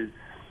does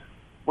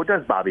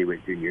Bobby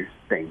Witt Jr.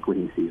 think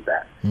when he sees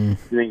that? You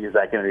think, is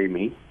that going to be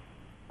me?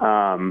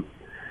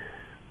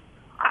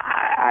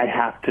 I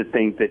have to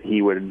think that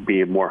he would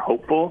be more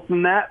hopeful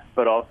than that,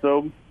 but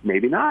also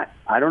maybe not.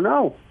 I don't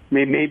know.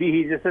 Maybe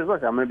he just says,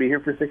 look, I'm going to be here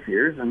for 6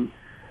 years,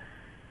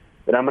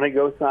 but I'm going to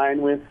go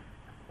sign with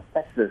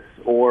Texas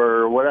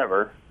or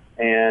whatever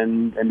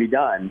and be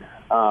done.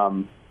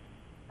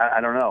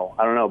 I don't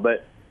know.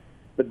 But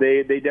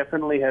they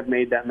definitely have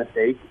made that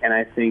mistake, and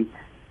I think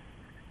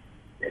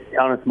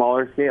on a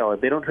smaller scale, if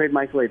they don't trade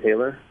Michael A.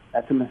 Taylor,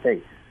 that's a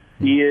mistake.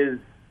 He is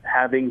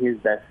having his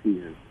best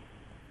season.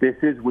 This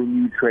is when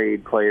you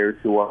trade players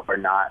who are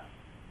not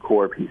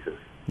core pieces.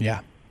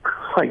 Yeah.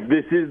 Like,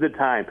 this is the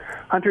time.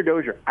 Hunter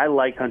Dozier. I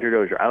like Hunter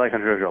Dozier. I like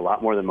Hunter Dozier a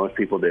lot more than most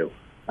people do.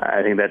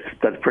 I think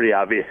that's pretty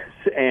obvious.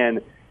 And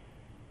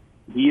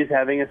he is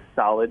having a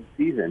solid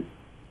season.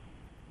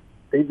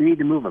 They need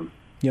to move him.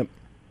 Yep.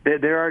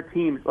 There are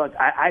teams. Look,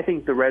 I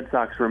think the Red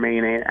Sox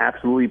remain an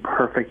absolutely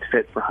perfect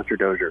fit for Hunter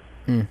Dozier.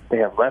 They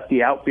have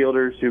lefty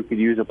outfielders who could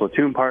use a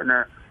platoon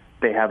partner.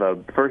 They have a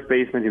first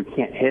baseman who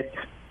can't hit.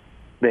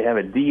 They have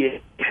a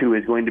DH who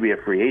is going to be a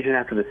free agent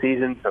after the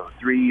season, so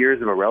 3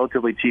 years of a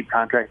relatively cheap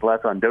contract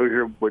left on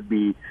Dozier would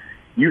be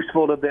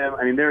useful to them.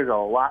 I mean, there's a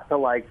lot to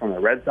like from the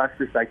Red Sox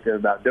perspective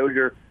about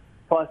Dozier.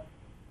 Plus,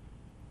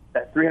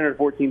 that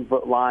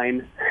 314-foot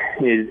line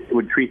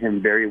would treat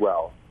him very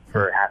well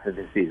for half of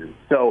his season.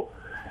 So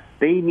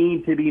they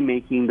need to be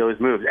making those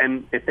moves.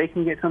 And if they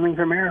can get something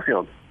from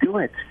Merrifield, do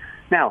it.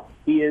 Now,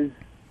 he is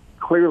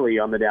clearly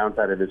on the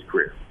downside of his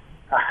career.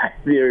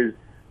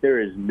 There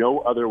is no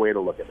other way to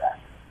look at that.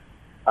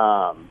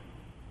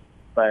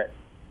 But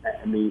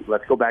I mean,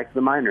 let's go back to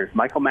the minors.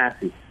 Michael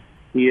Massey,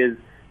 he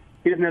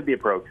doesn't have the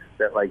approach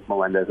that like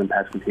Melendez and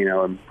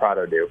Pasquantino and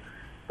Prado do,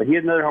 but he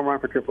had another home run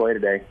for AAA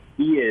today.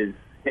 He is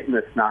hitting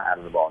the snot out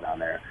of the ball down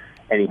there,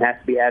 and he has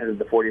to be added to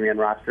the 40-man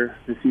roster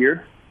this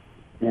year.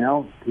 He's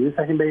a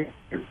second base.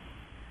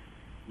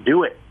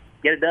 Do it.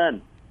 Get it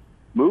done.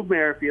 Move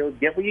Merrifield,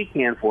 get what you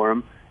can for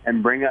him,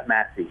 and bring up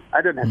Massey.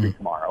 I don't have to be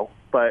tomorrow,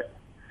 but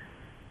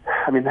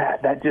I mean,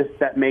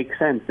 that makes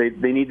sense. They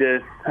need to.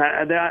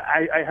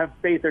 I have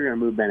faith they're going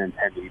to move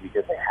Benintendi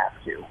because they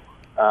have to.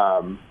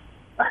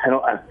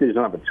 They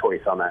don't have a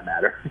choice on that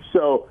matter,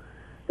 so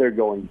they're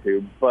going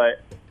to.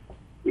 But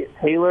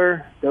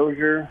Taylor,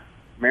 Dozier,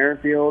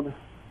 Merrifield,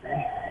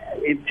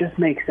 it just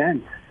makes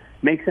sense.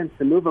 Makes sense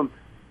to move them.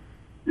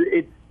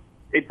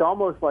 It's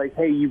almost like,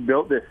 hey, you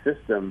built this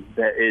system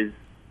that is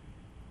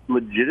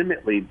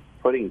legitimately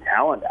putting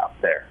talent out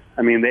there.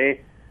 I mean, they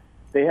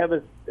have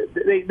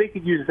they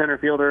could use a center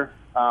fielder.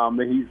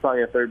 He's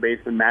probably a third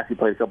baseman. Massey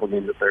played a couple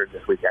games at third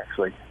this week,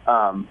 actually.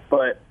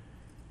 But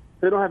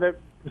they don't have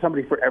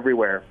somebody for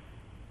everywhere.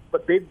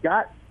 But they've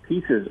got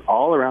pieces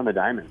all around the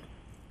diamond.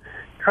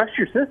 Trust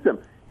your system.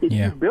 If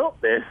you built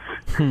this,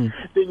 then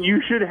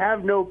you should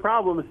have no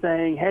problem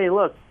saying, hey,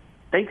 look,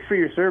 thanks for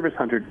your service,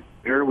 Hunter.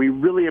 We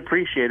really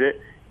appreciate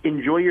it.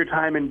 Enjoy your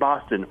time in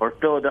Boston or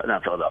Philadelphia.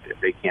 Not Philadelphia.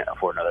 They can't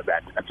afford another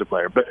bad defensive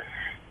player. But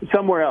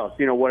somewhere else,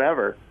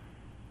 whatever.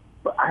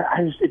 But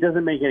it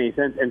doesn't make any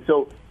sense. And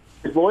so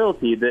his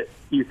loyalty that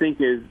you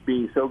think is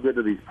being so good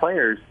to these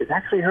players is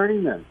actually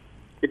hurting them.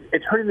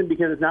 It's hurting them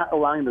because it's not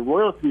allowing the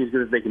Royals to be as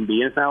good as they can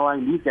be, and it's not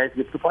allowing these guys to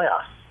get to the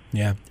playoffs.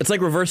 Yeah. It's like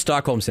reverse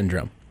Stockholm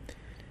Syndrome.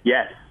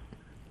 Yes.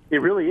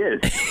 It really is.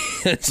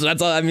 So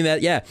that's all. I mean,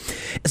 yeah.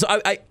 So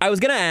I was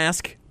going to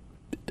ask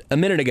a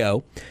minute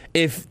ago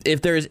if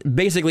there's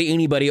basically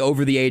anybody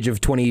over the age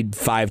of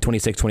 25,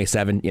 26,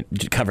 27,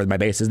 covered my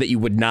bases, that you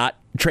would not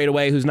trade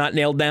away who's not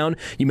nailed down.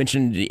 You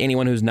mentioned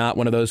anyone who's not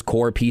one of those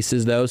core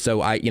pieces, though.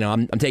 So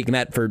I'm taking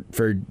that for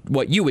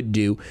what you would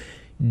do.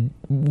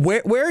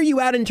 Where are you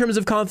at in terms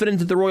of confidence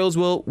that the Royals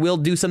will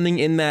do something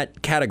in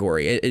that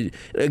category?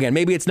 Again,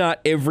 maybe it's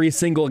not every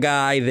single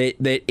guy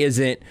that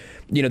isn't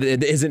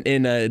that isn't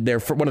in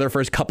one of their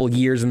first couple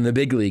years in the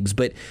big leagues,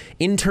 but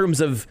in terms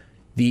of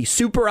the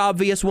super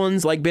obvious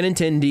ones like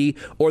Benintendi,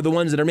 or the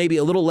ones that are maybe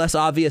a little less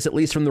obvious, at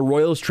least from the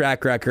Royals'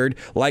 track record,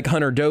 like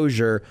Hunter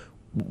Dozier,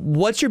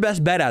 what's your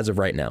best bet as of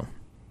right now?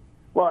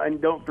 Well,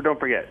 and don't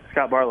forget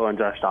Scott Barlow and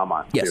Josh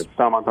Staumont. Yes,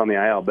 Staumont's on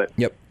the IL, but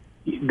yep,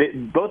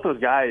 both those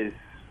guys.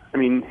 I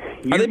mean,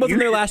 are they both in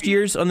their last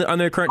years on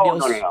their current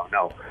deals?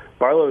 No.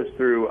 Barlow's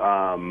through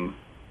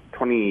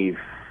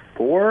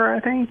 24, I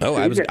think. Oh,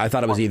 I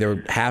thought it was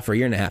either half or a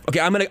year and a half. Okay,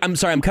 I'm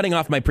sorry. I'm cutting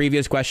off my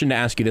previous question to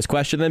ask you this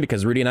question then,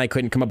 because Rudy and I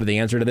couldn't come up with the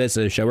answer to this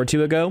a show or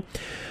two ago.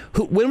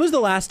 When was the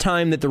last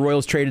time that the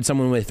Royals traded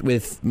someone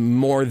with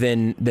more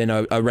than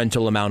a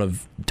rental amount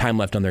of time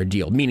left on their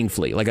deal,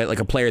 meaningfully, like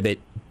a player that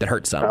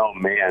hurt some? Oh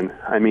man,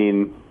 I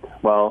mean,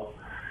 well,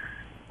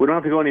 we don't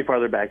have to go any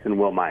farther back than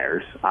Will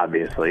Myers,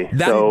 obviously.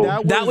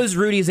 That was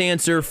Rudy's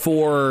answer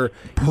for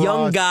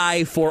young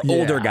guy for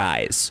older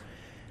guys.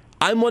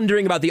 I'm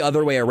wondering about the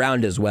other way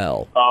around as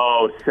well.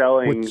 Oh,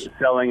 selling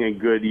a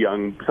good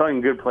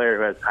player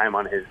who has time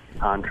on his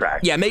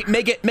contract. Yeah, make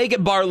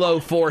it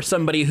Barlow for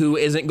somebody who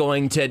isn't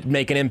going to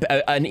make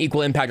an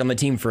equal impact on the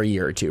team for a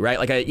year or two, right?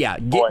 Get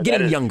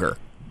him younger.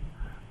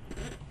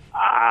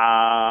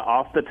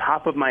 Off the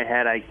top of my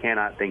head, I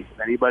cannot think of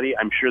anybody.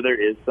 I'm sure there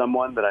is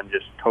someone that I'm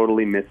just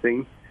totally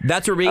missing.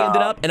 That's where we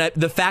ended up, and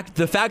the fact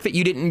that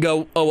you didn't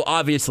go, oh,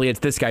 obviously it's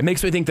this guy,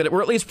 makes me think that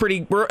we're at least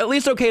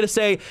okay to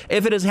say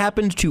if it has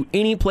happened to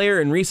any player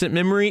in recent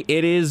memory,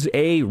 it is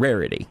a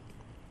rarity.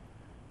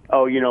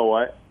 Oh, you know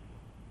what?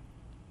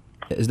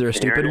 Is there a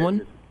stupid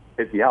one?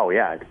 It's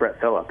Brett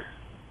Phillips.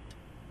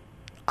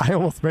 I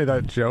almost made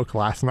that joke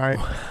last night.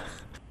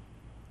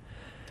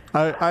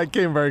 I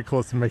came very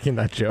close to making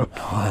that joke.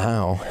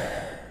 Wow.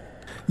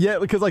 Yeah,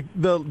 because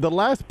the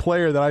last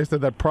player that I said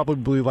that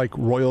probably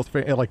Royals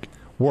fan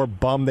were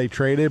bummed they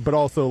traded, but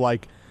also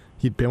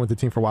he'd been with the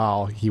team for a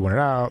while. He went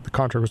out. The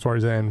contract was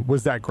towards his end.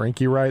 Was that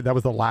Greinke, right? That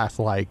was the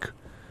last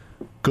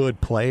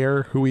good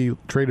player who he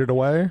traded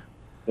away.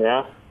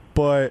 Yeah.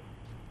 But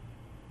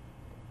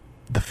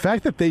the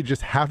fact that they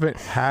just haven't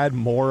had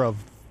more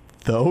of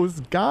those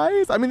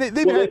guys. I mean, they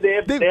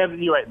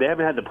haven't you're right. They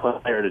haven't had the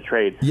player to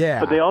trade. Yeah.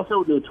 But they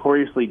also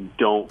notoriously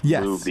don't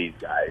move these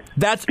guys.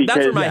 That's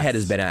where my head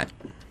has been at.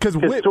 Because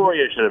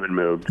Soria should have been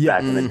moved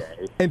back in the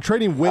day. And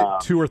trading Witt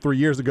 2 or 3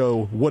 years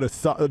ago would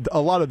have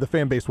a lot of the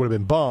fan base would have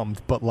been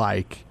bummed, but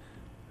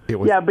it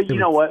was. Yeah, but you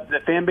know what? The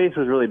fan base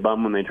was really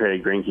bummed when they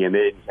traded Greinke, and they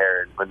didn't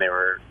care when they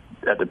were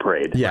at the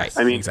parade. Yes,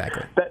 I mean,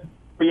 exactly. The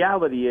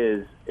reality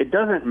is, it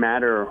doesn't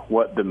matter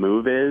what the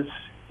move is.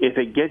 If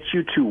it gets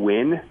you to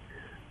win,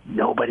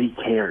 nobody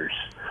cares.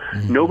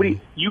 Mm-hmm.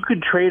 You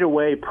could trade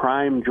away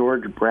prime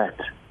George Brett,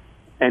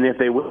 and if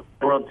they win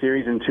the World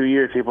Series in 2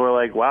 years, people are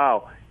like,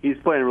 wow, he's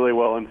playing really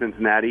well in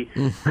Cincinnati.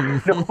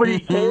 Nobody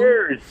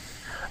cares.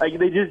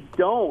 They just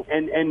don't.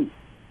 And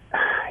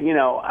I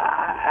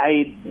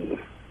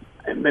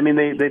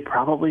mean, they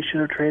probably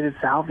should have traded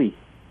Salvi.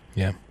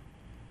 Yeah.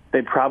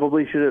 They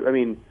probably should have. I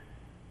mean,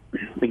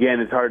 again,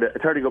 it's hard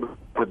to go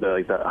with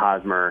the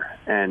Hosmer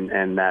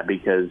and that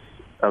because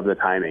of the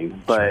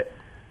timing. But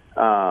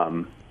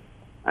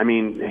I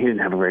mean, he didn't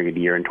have a very good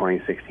year in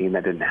 2016.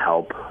 That didn't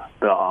help.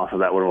 But also,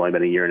 that would have only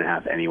been a year and a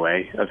half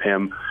anyway of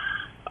him.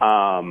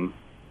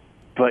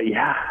 But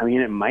yeah, I mean,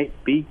 it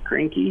might be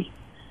Greinke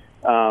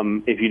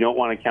if you don't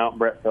want to count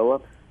Brett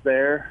Phillips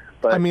there.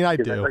 But I mean, I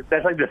do.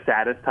 That's the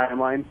saddest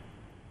timeline.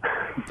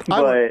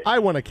 But I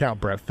want to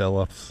count Brett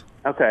Phillips.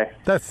 Okay,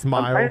 that's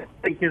Smile.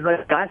 Because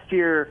last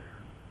year,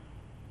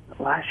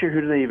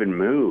 who did they even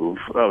move?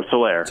 Oh,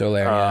 Soler.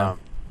 Yeah.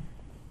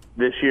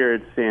 This year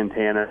it's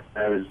Santana.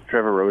 It was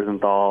Trevor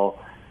Rosenthal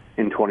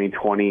in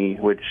 2020,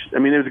 which, I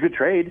mean, it was a good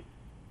trade.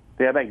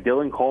 They have back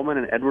Dylan Coleman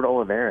and Edward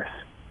Olivares.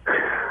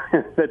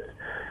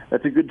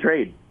 That's a good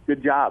trade.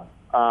 Good job.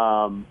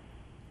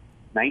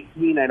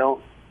 19, I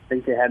don't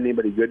think they had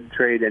anybody good to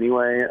trade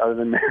anyway other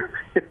than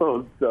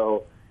Merrifield.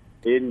 So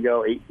they didn't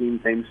go.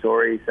 18, same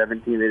story.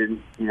 17, they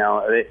didn't.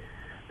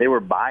 They were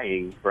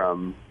buying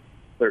from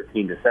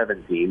 13 to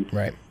 17.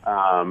 Right.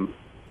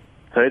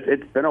 So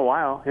it's been a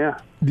while, yeah.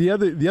 The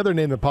other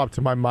name that popped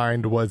to my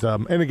mind was,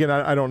 and again,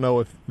 I don't know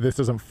if this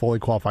doesn't fully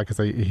qualify because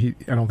I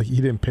don't think he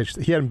didn't pitch.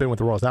 He hadn't been with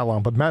the Royals that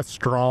long, but Matt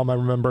Strahm, I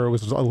remember,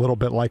 was a little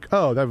bit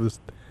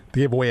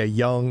they gave away a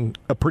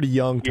pretty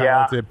young,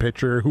 talented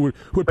pitcher who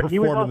would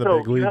perform in the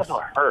big leagues. He also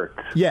hurt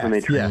when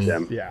they traded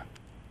him. Yeah.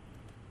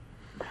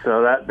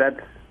 So that's.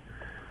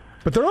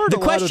 But there are the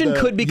question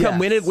could become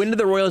when did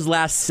the Royals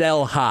last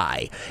sell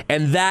high,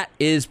 and that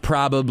is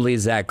probably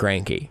Zach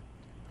Greinke.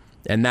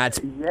 And that's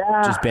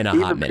just been a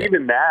hot minute.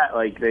 Even that,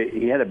 like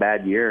he had a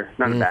bad year,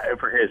 not bad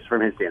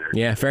from his standards.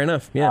 Yeah, fair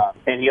enough. Yeah,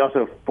 and he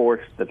also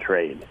forced the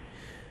trade.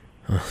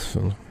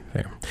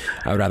 Fair.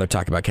 I would rather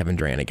talk about Kevin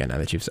Durant again now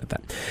that you've said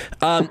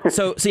that.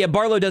 So yeah,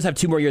 Barlow does have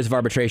 2 more years of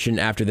arbitration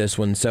after this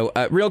one. So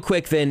real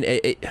quick, then,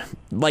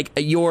 like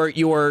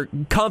your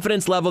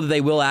confidence level that they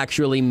will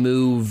actually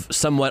move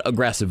somewhat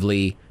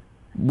aggressively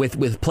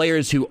with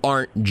players who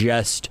aren't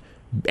just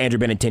Andrew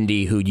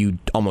Benintendi, who you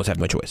almost have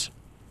no choice.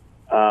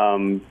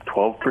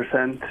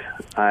 12%.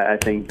 I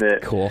think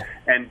that cool,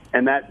 and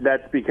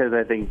that's because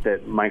I think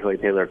that Michael A.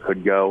 Taylor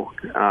could go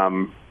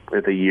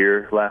with a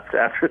year left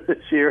after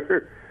this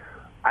year.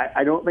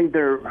 I don't think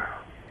they're.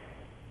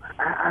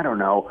 I don't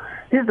know.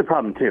 Here's the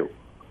problem too.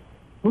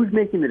 Who's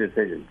making the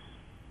decisions?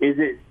 Is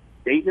it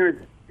Dayton or is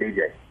it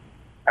JJ?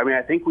 I mean,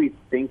 I think we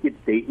think it's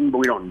Dayton, but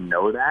we don't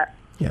know that.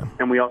 Yeah.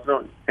 And we also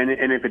don't.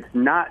 And if it's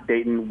not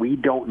Dayton, we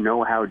don't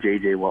know how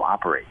JJ will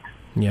operate.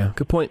 Yeah.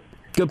 Good point.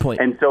 Good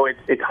point. And so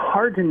it's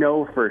hard to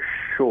know for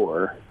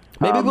sure.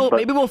 Maybe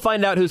we'll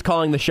find out who's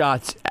calling the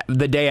shots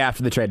the day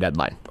after the trade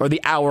deadline or the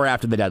hour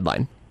after the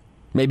deadline.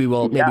 Maybe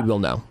we'll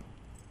know.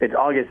 It's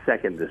August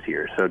 2nd this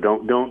year, so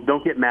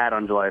don't get mad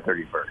on July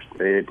 31st.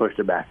 They pushed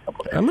it back a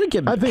couple days. I'm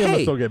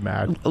gonna still get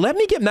mad. Let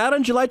me get mad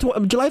on July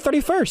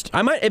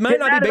 31st. It might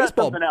not be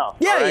baseball. Else,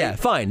 yeah, right? Yeah,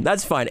 fine.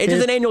 That's fine. It's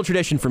just an annual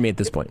tradition for me at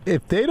this point.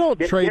 If they don't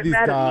trade these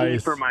mad guys at me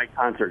for my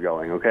concert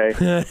going, okay?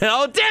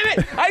 Oh damn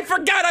it! I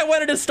forgot I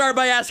wanted to start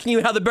by asking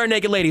you how the Bare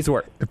Naked Ladies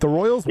were. If the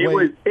Royals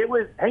it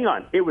was hang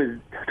on. It was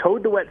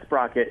Toad the Wet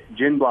Sprocket,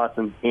 Gin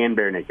Blossoms, and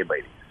Bare Naked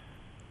Ladies.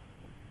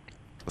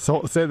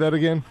 So say that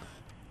again.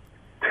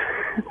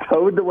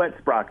 Toad the Wet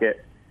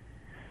Sprocket,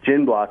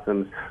 Gin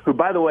Blossoms, who,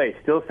 by the way,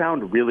 still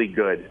sound really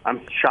good.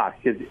 I'm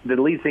shocked because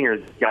the lead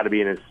singer's got to be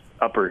in his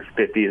upper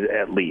 50s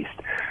at least.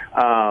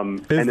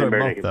 Is their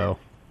month, though?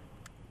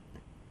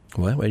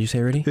 What did you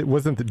say, Rudy? It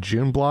wasn't the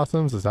June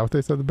Blossoms. Is that what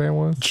they said the band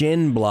was?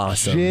 Gin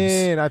Blossoms.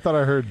 Gin. I thought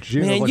I heard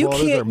June. Man,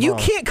 you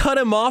can't cut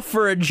him off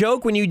for a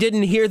joke when you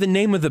didn't hear the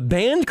name of the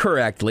band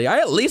correctly. I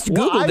at least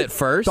Googled it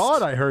first. I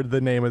thought I heard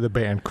the name of the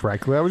band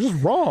correctly. I was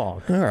just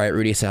wrong. All right,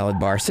 Rudy Salad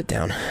Bar, sit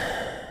down.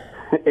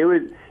 It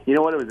was, you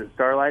know what? It was at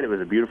Starlight. It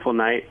was a beautiful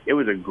night. It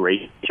was a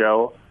great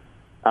show.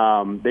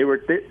 And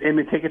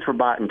the tickets were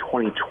bought in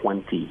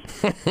 2020.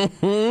 Hey,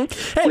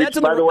 that's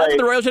when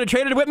the Royals should have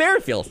traded Whit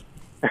Merrifield.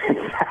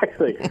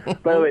 Exactly.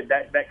 By the way,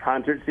 that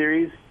concert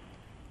series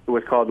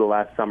was called The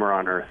Last Summer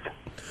on Earth.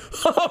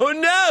 Oh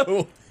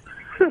no!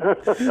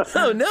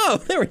 Oh no!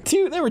 They were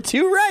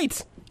too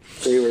right.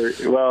 They were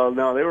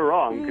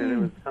wrong because it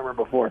was the summer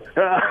before.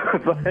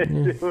 But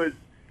it was.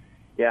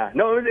 Yeah,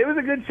 no, it was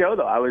a good show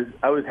though. I was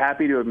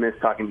happy to have missed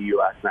talking to you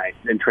last night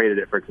and traded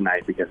it for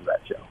tonight because of that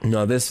show.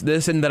 No,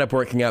 this ended up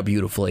working out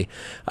beautifully,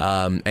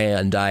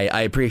 and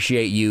I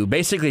appreciate you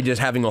basically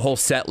just having a whole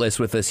set list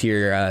with us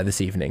here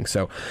this evening.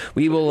 So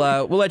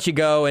we'll let you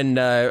go, and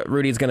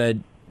Rudy's gonna,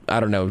 I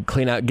don't know,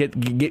 clean out,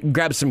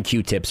 grab some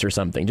Q-tips or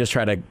something. Just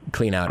try to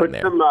clean out in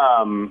there. Put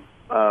some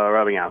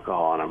rubbing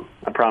alcohol on them.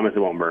 I promise it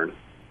won't burn.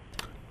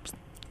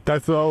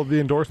 That's all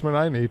the endorsement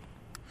I need.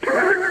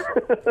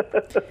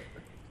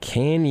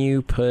 Can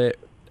you put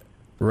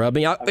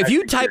rubbing alcohol? If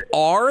you type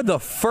R, the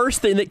first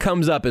thing that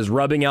comes up is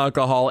rubbing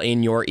alcohol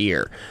in your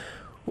ear.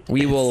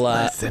 We will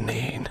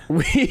listening.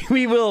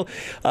 We will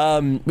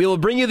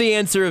bring you the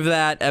answer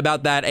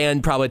about that,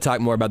 and probably talk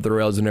more about the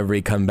Royals whenever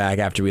we come back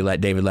after we let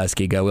David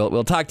Lesky go.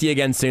 We'll talk to you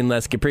again soon,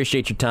 Lesky.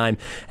 Appreciate your time,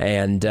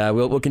 and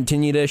we'll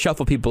continue to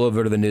shuffle people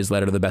over to the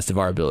newsletter to the best of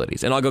our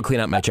abilities. And I'll go clean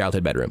up my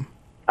childhood bedroom.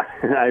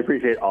 I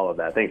appreciate all of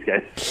that. Thanks,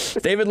 guys.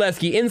 David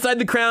Lesky, Inside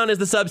the Crown is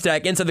the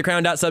Substack,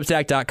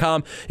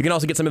 InsideTheCrown.substack.com. You can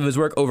also get some of his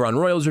work over on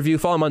Royals Review.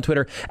 Follow him on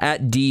Twitter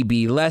at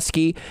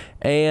DBLesky.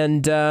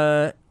 And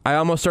I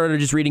almost started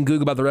just reading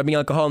Google about the rubbing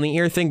alcohol in the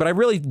ear thing, but I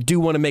really do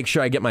want to make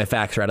sure I get my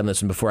facts right on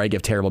this one before I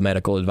give terrible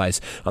medical advice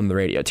on the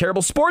radio.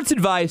 Terrible sports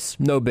advice,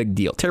 no big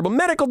deal. Terrible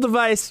medical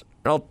device,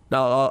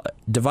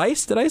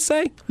 device, did I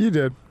say? You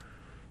did.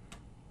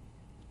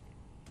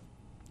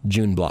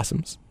 June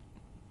Blossoms.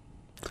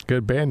 It's a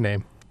good band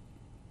name.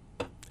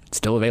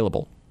 Still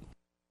available.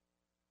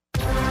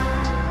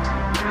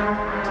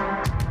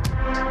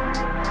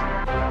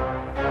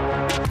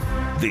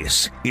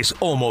 This is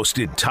Almost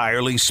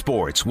Entirely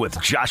Sports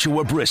with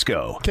Joshua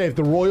Briscoe. Okay, if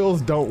the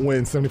Royals don't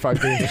win 75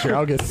 games this year,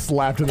 I'll get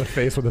slapped in the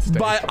face with a stick.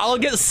 But I'll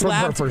get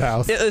slapped. From Hartford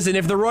House. Listen,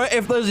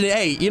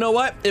 hey, you know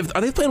what?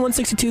 Are they playing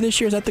 162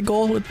 this year? Is that the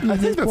goal? I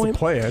think that's the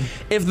plan.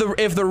 If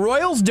the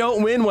Royals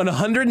don't win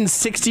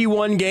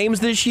 161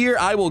 games this year,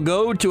 I will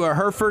go to a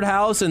Hereford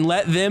House and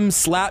let them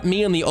slap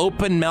me in the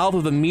open mouth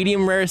with a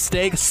medium rare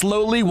steak,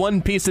 slowly,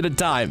 one piece at a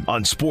time.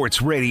 On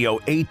Sports Radio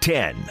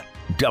 810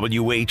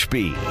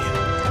 WHB.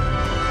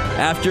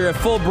 After a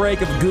full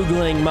break of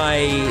Googling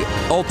my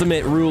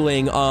ultimate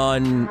ruling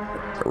on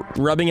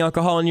rubbing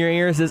alcohol in your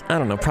ears, I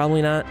don't know,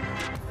 probably not.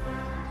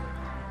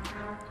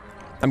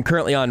 I'm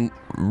currently on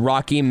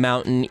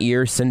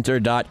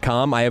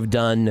RockyMountainEarCenter.com. I have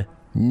done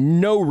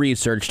No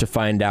research to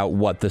find out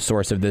what the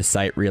source of this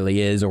site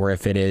really is, or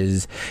if it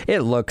is. It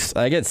looks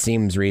like it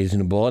seems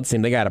reasonable. It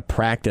seems they got to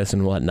practice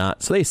and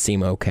whatnot, so they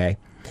seem okay.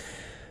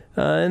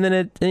 And then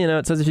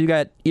it says if you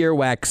got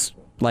earwax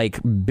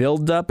like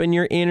build up in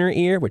your inner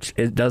ear, which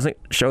it doesn't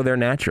show there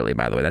naturally,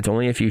 by the way. That's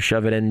only if you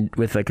shove it in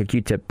with like a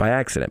Q-tip by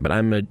accident. But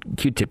I'm a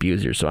Q-tip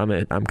user, so I'm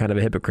kind of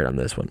a hypocrite on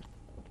this one.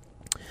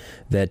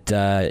 That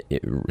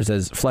it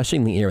says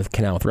flushing the ear with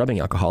canal with rubbing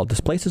alcohol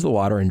displaces the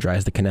water and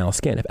dries the canal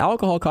skin. If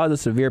alcohol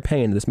causes severe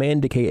pain, this may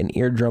indicate an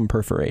eardrum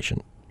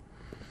perforation.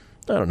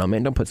 I don't know,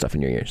 man. Don't put stuff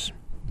in your ears.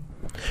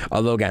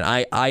 Although again,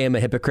 I am a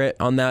hypocrite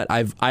on that.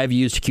 I've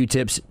used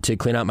Q-tips to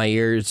clean out my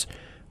ears.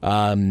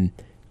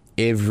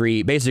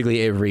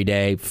 Basically every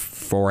day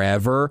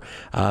forever,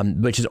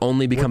 which has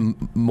only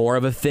become more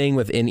of a thing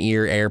with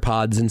in-ear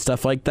AirPods and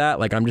stuff like that.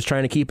 Like I'm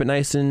trying to keep it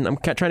nice and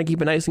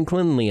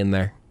cleanly in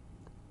there.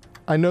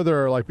 I know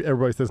there are like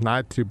everybody says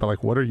not to, but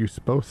like what are you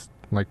supposed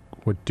like?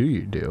 What do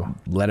you do?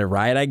 Let it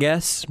ride, I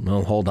guess.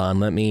 Well, hold on.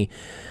 Let me.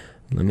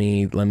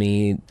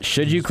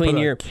 Should you clean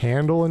your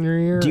candle in your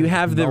ear? Do you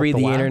have the read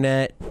the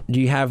internet?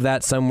 Do you have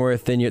that somewhere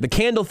within your? The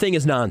candle thing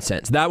is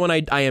nonsense. That one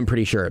I am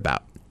pretty sure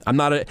about. I'm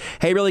not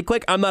really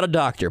quick, I'm not a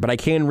doctor, but I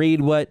can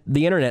read what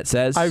the internet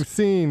says. I've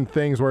seen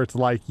things where it's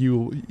like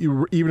you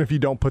even if you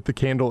don't put the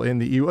candle in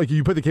the ear, like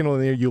you put the candle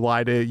in the ear, you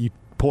light it, you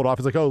pull it off,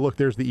 it's like, oh, look,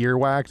 there's the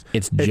earwax.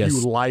 If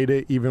you light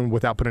it, even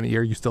without putting it in the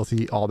ear, you still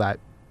see all that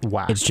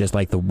wax. It's just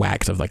like the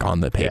wax of like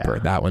on the paper.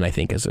 Yeah. That one I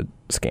think is a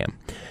scam.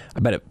 I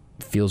bet it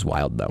feels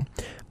wild though.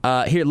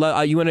 Here,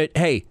 you want to,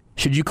 hey,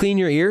 should you clean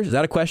your ears? Is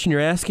that a question you're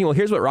asking? Well,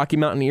 here's what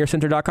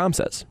RockyMountainEarCenter.com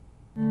says.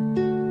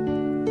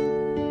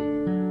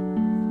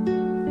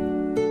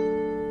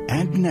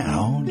 And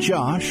now,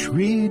 Josh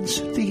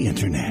reads the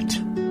internet.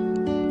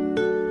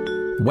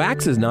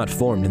 Wax is not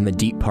formed in the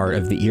deep part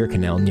of the ear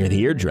canal near the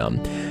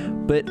eardrum,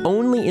 but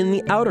only in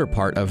the outer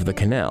part of the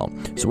canal.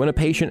 So when a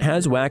patient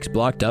has wax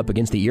blocked up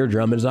against the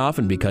eardrum, it is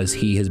often because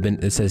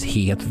it says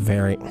he, it's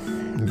very,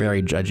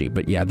 very judgy,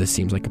 but yeah, this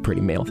seems like a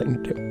pretty male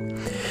thing to do.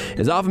 It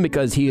is often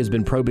because he has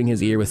been probing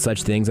his ear with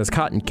such things as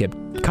cotton-tipped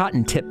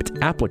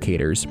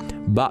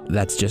applicators, but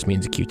that just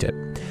means a Q-tip,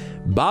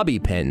 bobby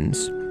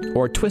pins,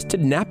 or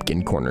twisted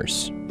napkin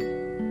corners.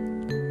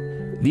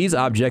 These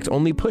objects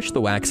only push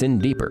the wax in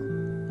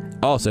deeper.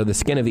 Also, the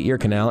skin of the ear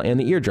canal and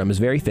the eardrum is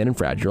very thin and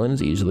fragile and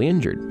is easily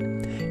injured.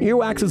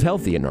 Earwax is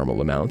healthy in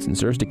normal amounts and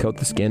serves to coat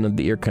the skin of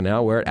the ear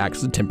canal where it acts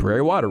as a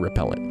temporary water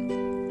repellent.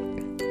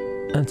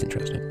 That's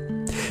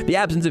interesting. The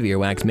absence of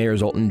earwax may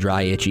result in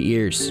dry, itchy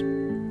ears.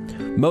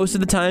 Most of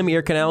the time,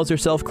 ear canals are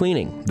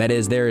self-cleaning. That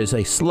is, there is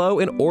a slow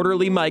and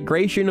orderly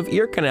migration of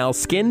ear canal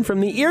skin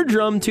from the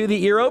eardrum to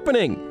the ear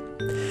opening.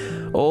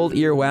 Old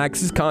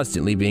earwax is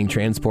constantly being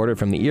transported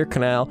from the ear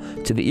canal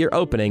to the ear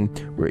opening,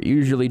 where it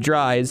usually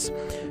dries,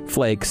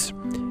 flakes,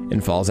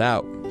 and falls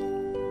out.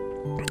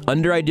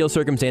 Under ideal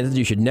circumstances,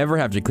 you should never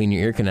have to clean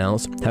your ear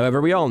canals.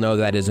 However, we all know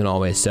that isn't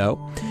always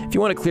so. If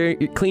you want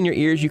to clean your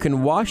ears, you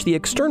can wash the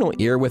external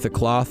ear with a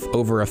cloth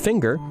over a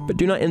finger, but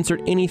do not insert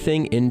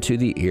anything into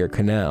the ear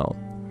canal.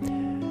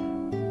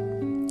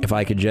 If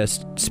I could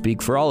just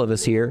speak for all of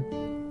us here.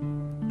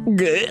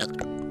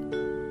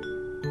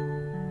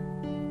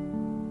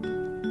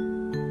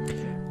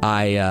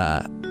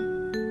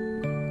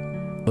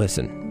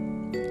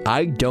 Listen,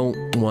 I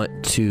don't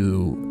want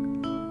to,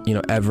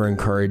 ever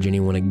encourage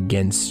anyone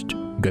against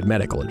good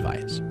medical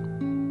advice.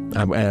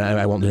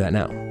 I won't do that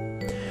now.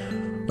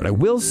 What I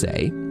will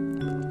say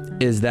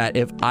is that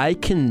if I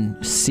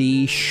can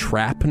see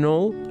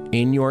shrapnel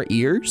in your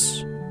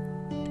ears,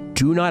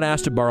 do not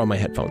ask to borrow my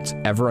headphones,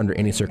 ever under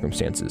any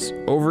circumstances.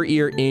 Over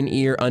ear, in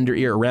ear, under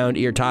ear, around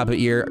ear, top of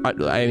ear.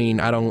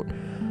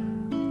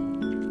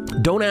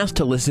 Don't ask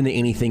to listen to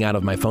anything out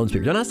of my phone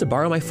speaker. Don't ask to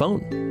borrow my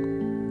phone.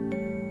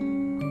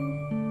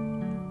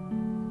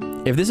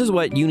 If this is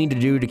what you need to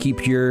do to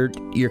keep your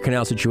ear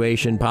canal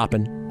situation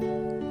popping,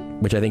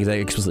 which I think is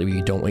explicitly what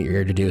you don't want your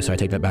ear to do, so I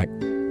take that back,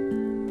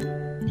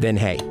 then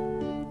hey,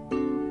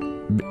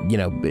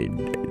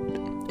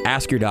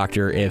 ask your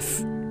doctor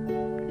if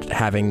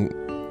having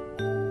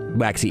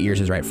waxy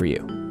ears is right for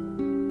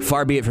you.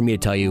 Far be it from me to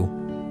tell you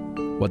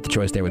what the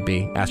choice there would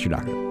be. Ask your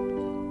doctor.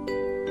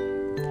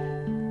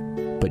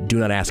 But do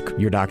not ask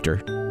your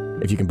doctor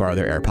if you can borrow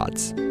their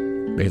AirPods,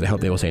 because I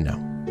hope they will say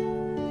no.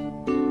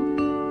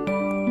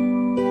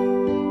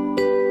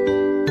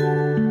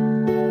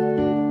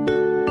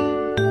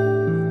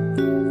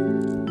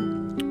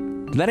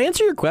 Did that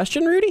answer your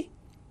question, Rudy?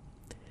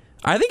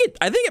 I think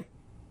it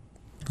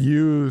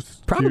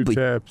use probably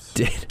Q-tips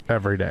did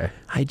every day.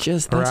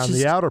 Around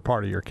the outer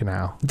part of your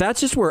canal.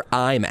 That's just where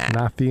I'm at.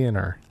 Not the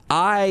inner.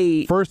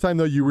 First time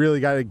though, you really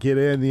got to get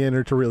in the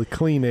inner to really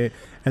clean it,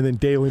 and then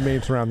daily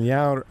maintenance around the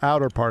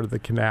outer part of the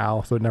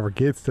canal, so it never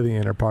gets to the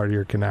inner part of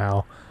your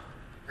canal.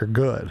 You're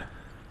good.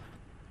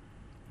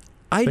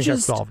 I think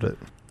I've solved it.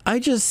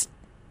 I'm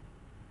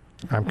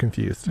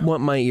confused.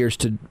 Want my ears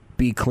to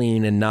be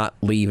clean and not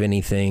leave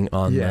anything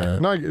on the...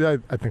 No,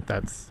 I think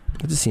that's...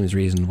 It just seems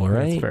reasonable,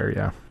 right? That's fair,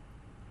 yeah.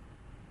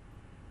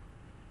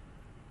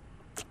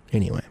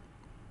 Anyway.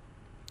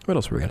 What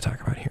else were we going to talk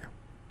about here?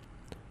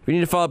 We need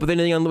to follow up with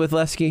anything on with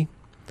Lesky?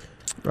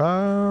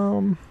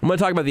 I'm going to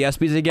talk about the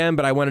ESPYs again,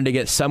 but I wanted to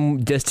get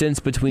some distance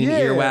between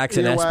earwax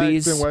and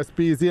ESPYs. And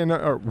Westbys. Yeah, no,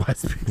 or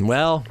Westbys.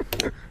 Well,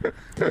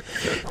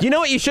 you know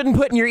what you shouldn't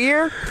put in your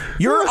ear?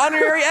 Your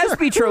honorary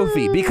ESPY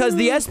trophy, because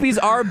the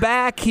ESPYs are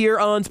back here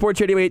on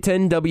Sports Radio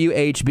 810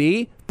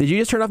 WHB. Did you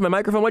just turn off my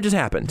microphone? What just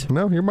happened?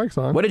 No, your mic's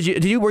on. What did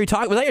you? Were you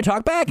talking? Was that your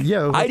talk back?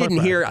 Yeah, it was I my didn't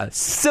talk hear back. a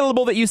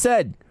syllable that you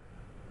said.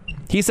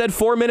 He said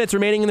 4 minutes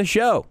remaining in the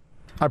show.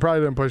 I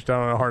probably didn't push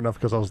down on it hard enough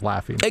because I was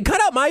laughing. It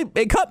cut out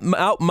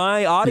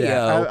my audio.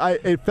 Yeah,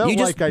 it felt you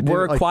just like I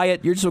were didn't,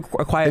 quiet. You're just a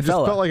quiet it just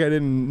fella. felt like I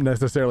didn't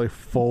necessarily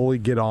fully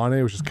get on it.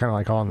 It was just kind of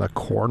like on the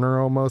corner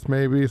almost,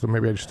 maybe. So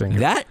maybe I just didn't.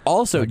 That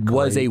also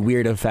was great. a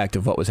weird effect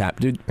of what was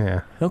happening, dude.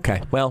 Yeah.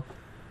 Okay. Well.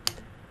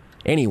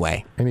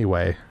 Anyway,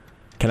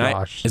 Can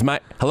Josh. Is my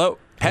hello?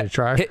 Can you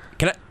try?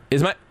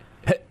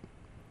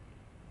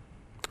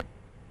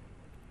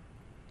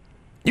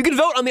 You can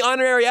vote on the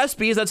honorary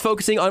ESPYs. That's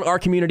focusing on our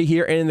community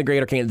here in the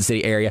greater Kansas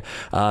City area.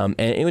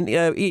 And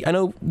I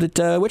know that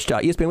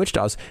ESPN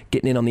Wichita's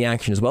getting in on the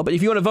action as well. But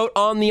if you want to vote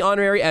on the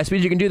honorary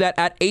ESPYs, you can do that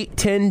at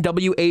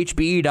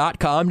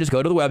 810WHB.com. Just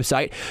go to the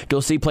website.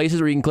 You'll see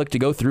places where you can click to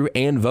go through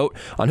and vote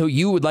on who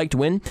you would like to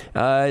win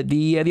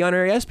the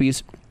honorary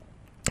ESPYs.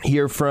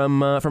 Hear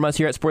from us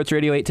here at Sports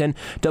Radio 810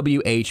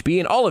 WHB,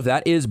 and all of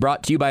that is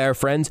brought to you by our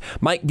friends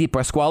Mike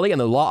DePasquale and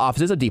the law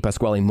offices of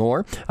DePasquale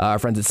Moore, our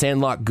friends at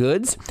Sandlock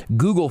Goods,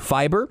 Google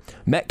Fiber,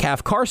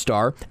 Metcalf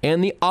CarStar,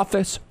 and the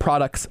Office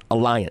Products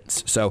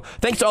Alliance. So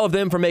thanks to all of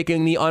them for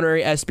making the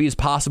honorary ESPYs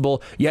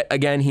possible yet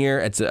again here.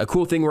 It's a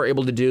cool thing we're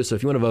able to do, so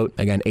if you want to vote,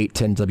 again,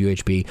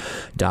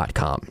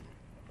 810WHB.com.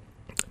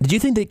 Did you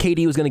think that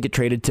KD was going to get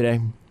traded today?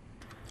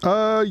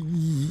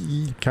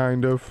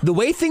 Kind of. The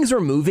way things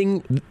are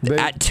moving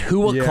at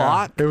 2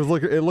 o'clock. It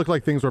looked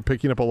like things were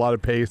picking up a lot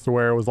of pace to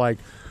where it was like,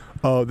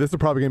 oh, this is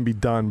probably going to be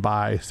done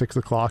by 6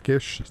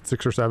 o'clock-ish,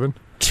 6 or 7.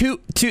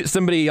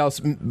 Somebody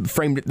else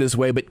framed it this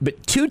way,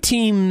 but two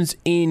teams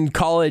in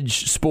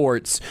college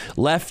sports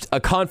left a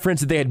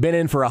conference that they had been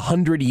in for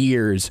 100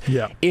 years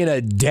in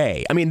a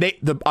day. I mean,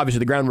 obviously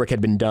the groundwork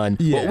had been done,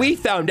 but we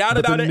found out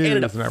about it,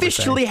 and it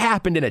officially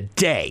happened in a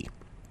day.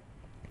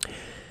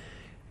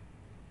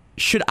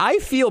 Should I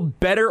feel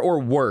better or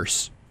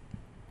worse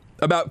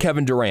about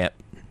Kevin Durant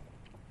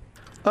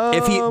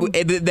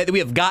that we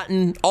have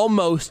gotten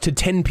almost to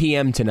 10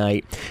 p.m.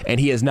 tonight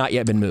and he has not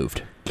yet been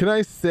moved? Can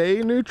I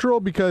say neutral?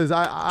 Because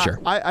Sure.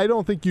 I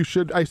don't think you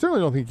should. I certainly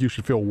don't think you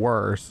should feel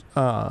worse.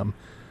 I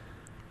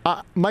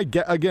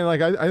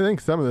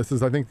think some of this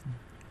is I think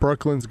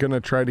Brooklyn's going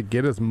to try to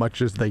get as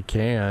much as they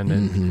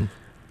can,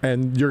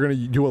 and you're going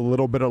to do a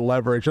little bit of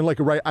leverage. And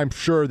I'm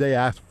sure they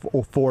asked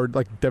for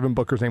Devin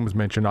Booker's name was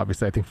mentioned.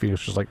 Obviously, I think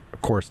Phoenix was like,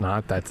 of course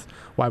not. That's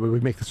why would we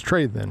make this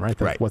trade then,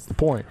 right? What's the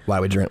point? Why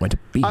would Durant want to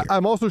be here?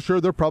 I'm also sure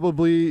they're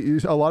probably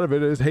a lot of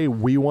it is, hey,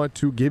 we want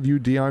to give you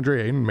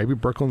DeAndre Ayton. Maybe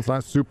Brooklyn's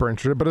not super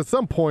interested, but at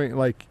some point,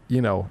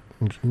 you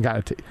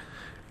got to.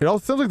 It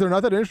also sounds like they're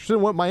not that interested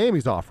in what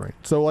Miami's offering.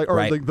 So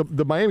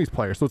the Miami's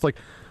players. So it's like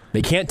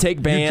they can't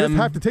take Bam. You just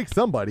have to take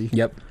somebody.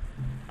 Yep.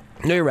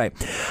 No, you're right.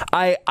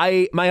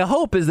 My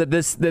hope is that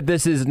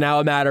this is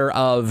now a matter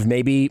of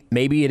maybe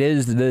it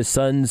is the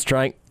Suns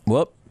trying.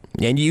 Whoop,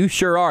 and you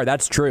sure are.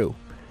 That's true.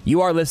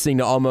 You are listening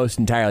to Almost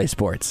Entirely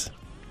Sports.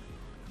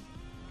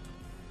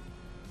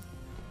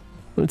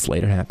 When it's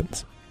late, it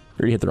happens.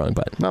 Or you hit the wrong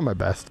button. Not my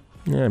best.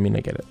 Yeah, I mean, I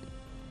get it.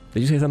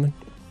 Did you say something?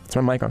 Is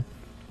my mic on?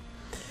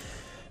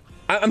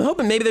 I'm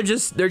hoping maybe they're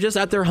just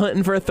out there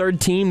hunting for a third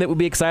team that would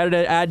be excited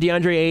to add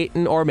DeAndre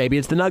Ayton, or maybe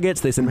it's the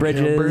Nuggets. They send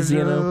Bridges,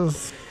 you know.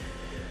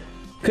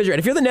 Because you're right.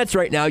 If you're the Nets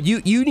right now,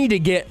 you need to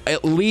get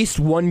at least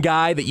one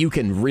guy that you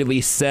can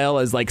really sell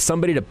as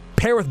somebody to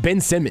pair with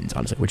Ben Simmons,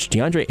 honestly, which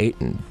DeAndre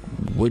Ayton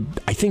would.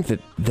 I think that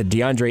the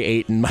DeAndre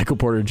Ayton, Michael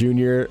Porter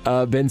Jr.,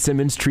 Ben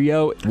Simmons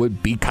trio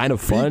would be kind of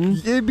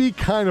fun. It'd be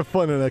kind of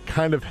fun in a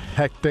kind of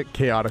hectic,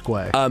 chaotic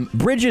way.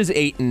 Bridges,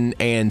 Ayton,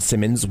 and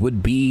Simmons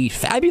would be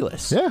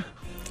fabulous. Yeah.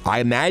 I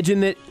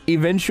imagine that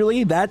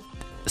eventually that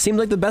seems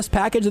like the best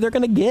package that they're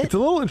going to get. It's a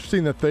little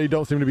interesting that they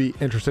don't seem to be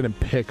interested in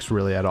picks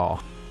really at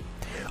all.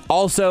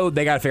 Also,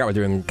 they got to figure out what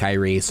they're doing with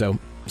Kyrie, so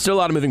still a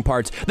lot of moving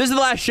parts. This is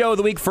the last show of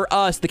the week for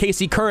us, the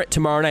KC Current,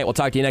 tomorrow night. We'll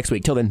talk to you next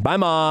week. Till then, bye,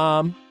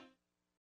 Mom.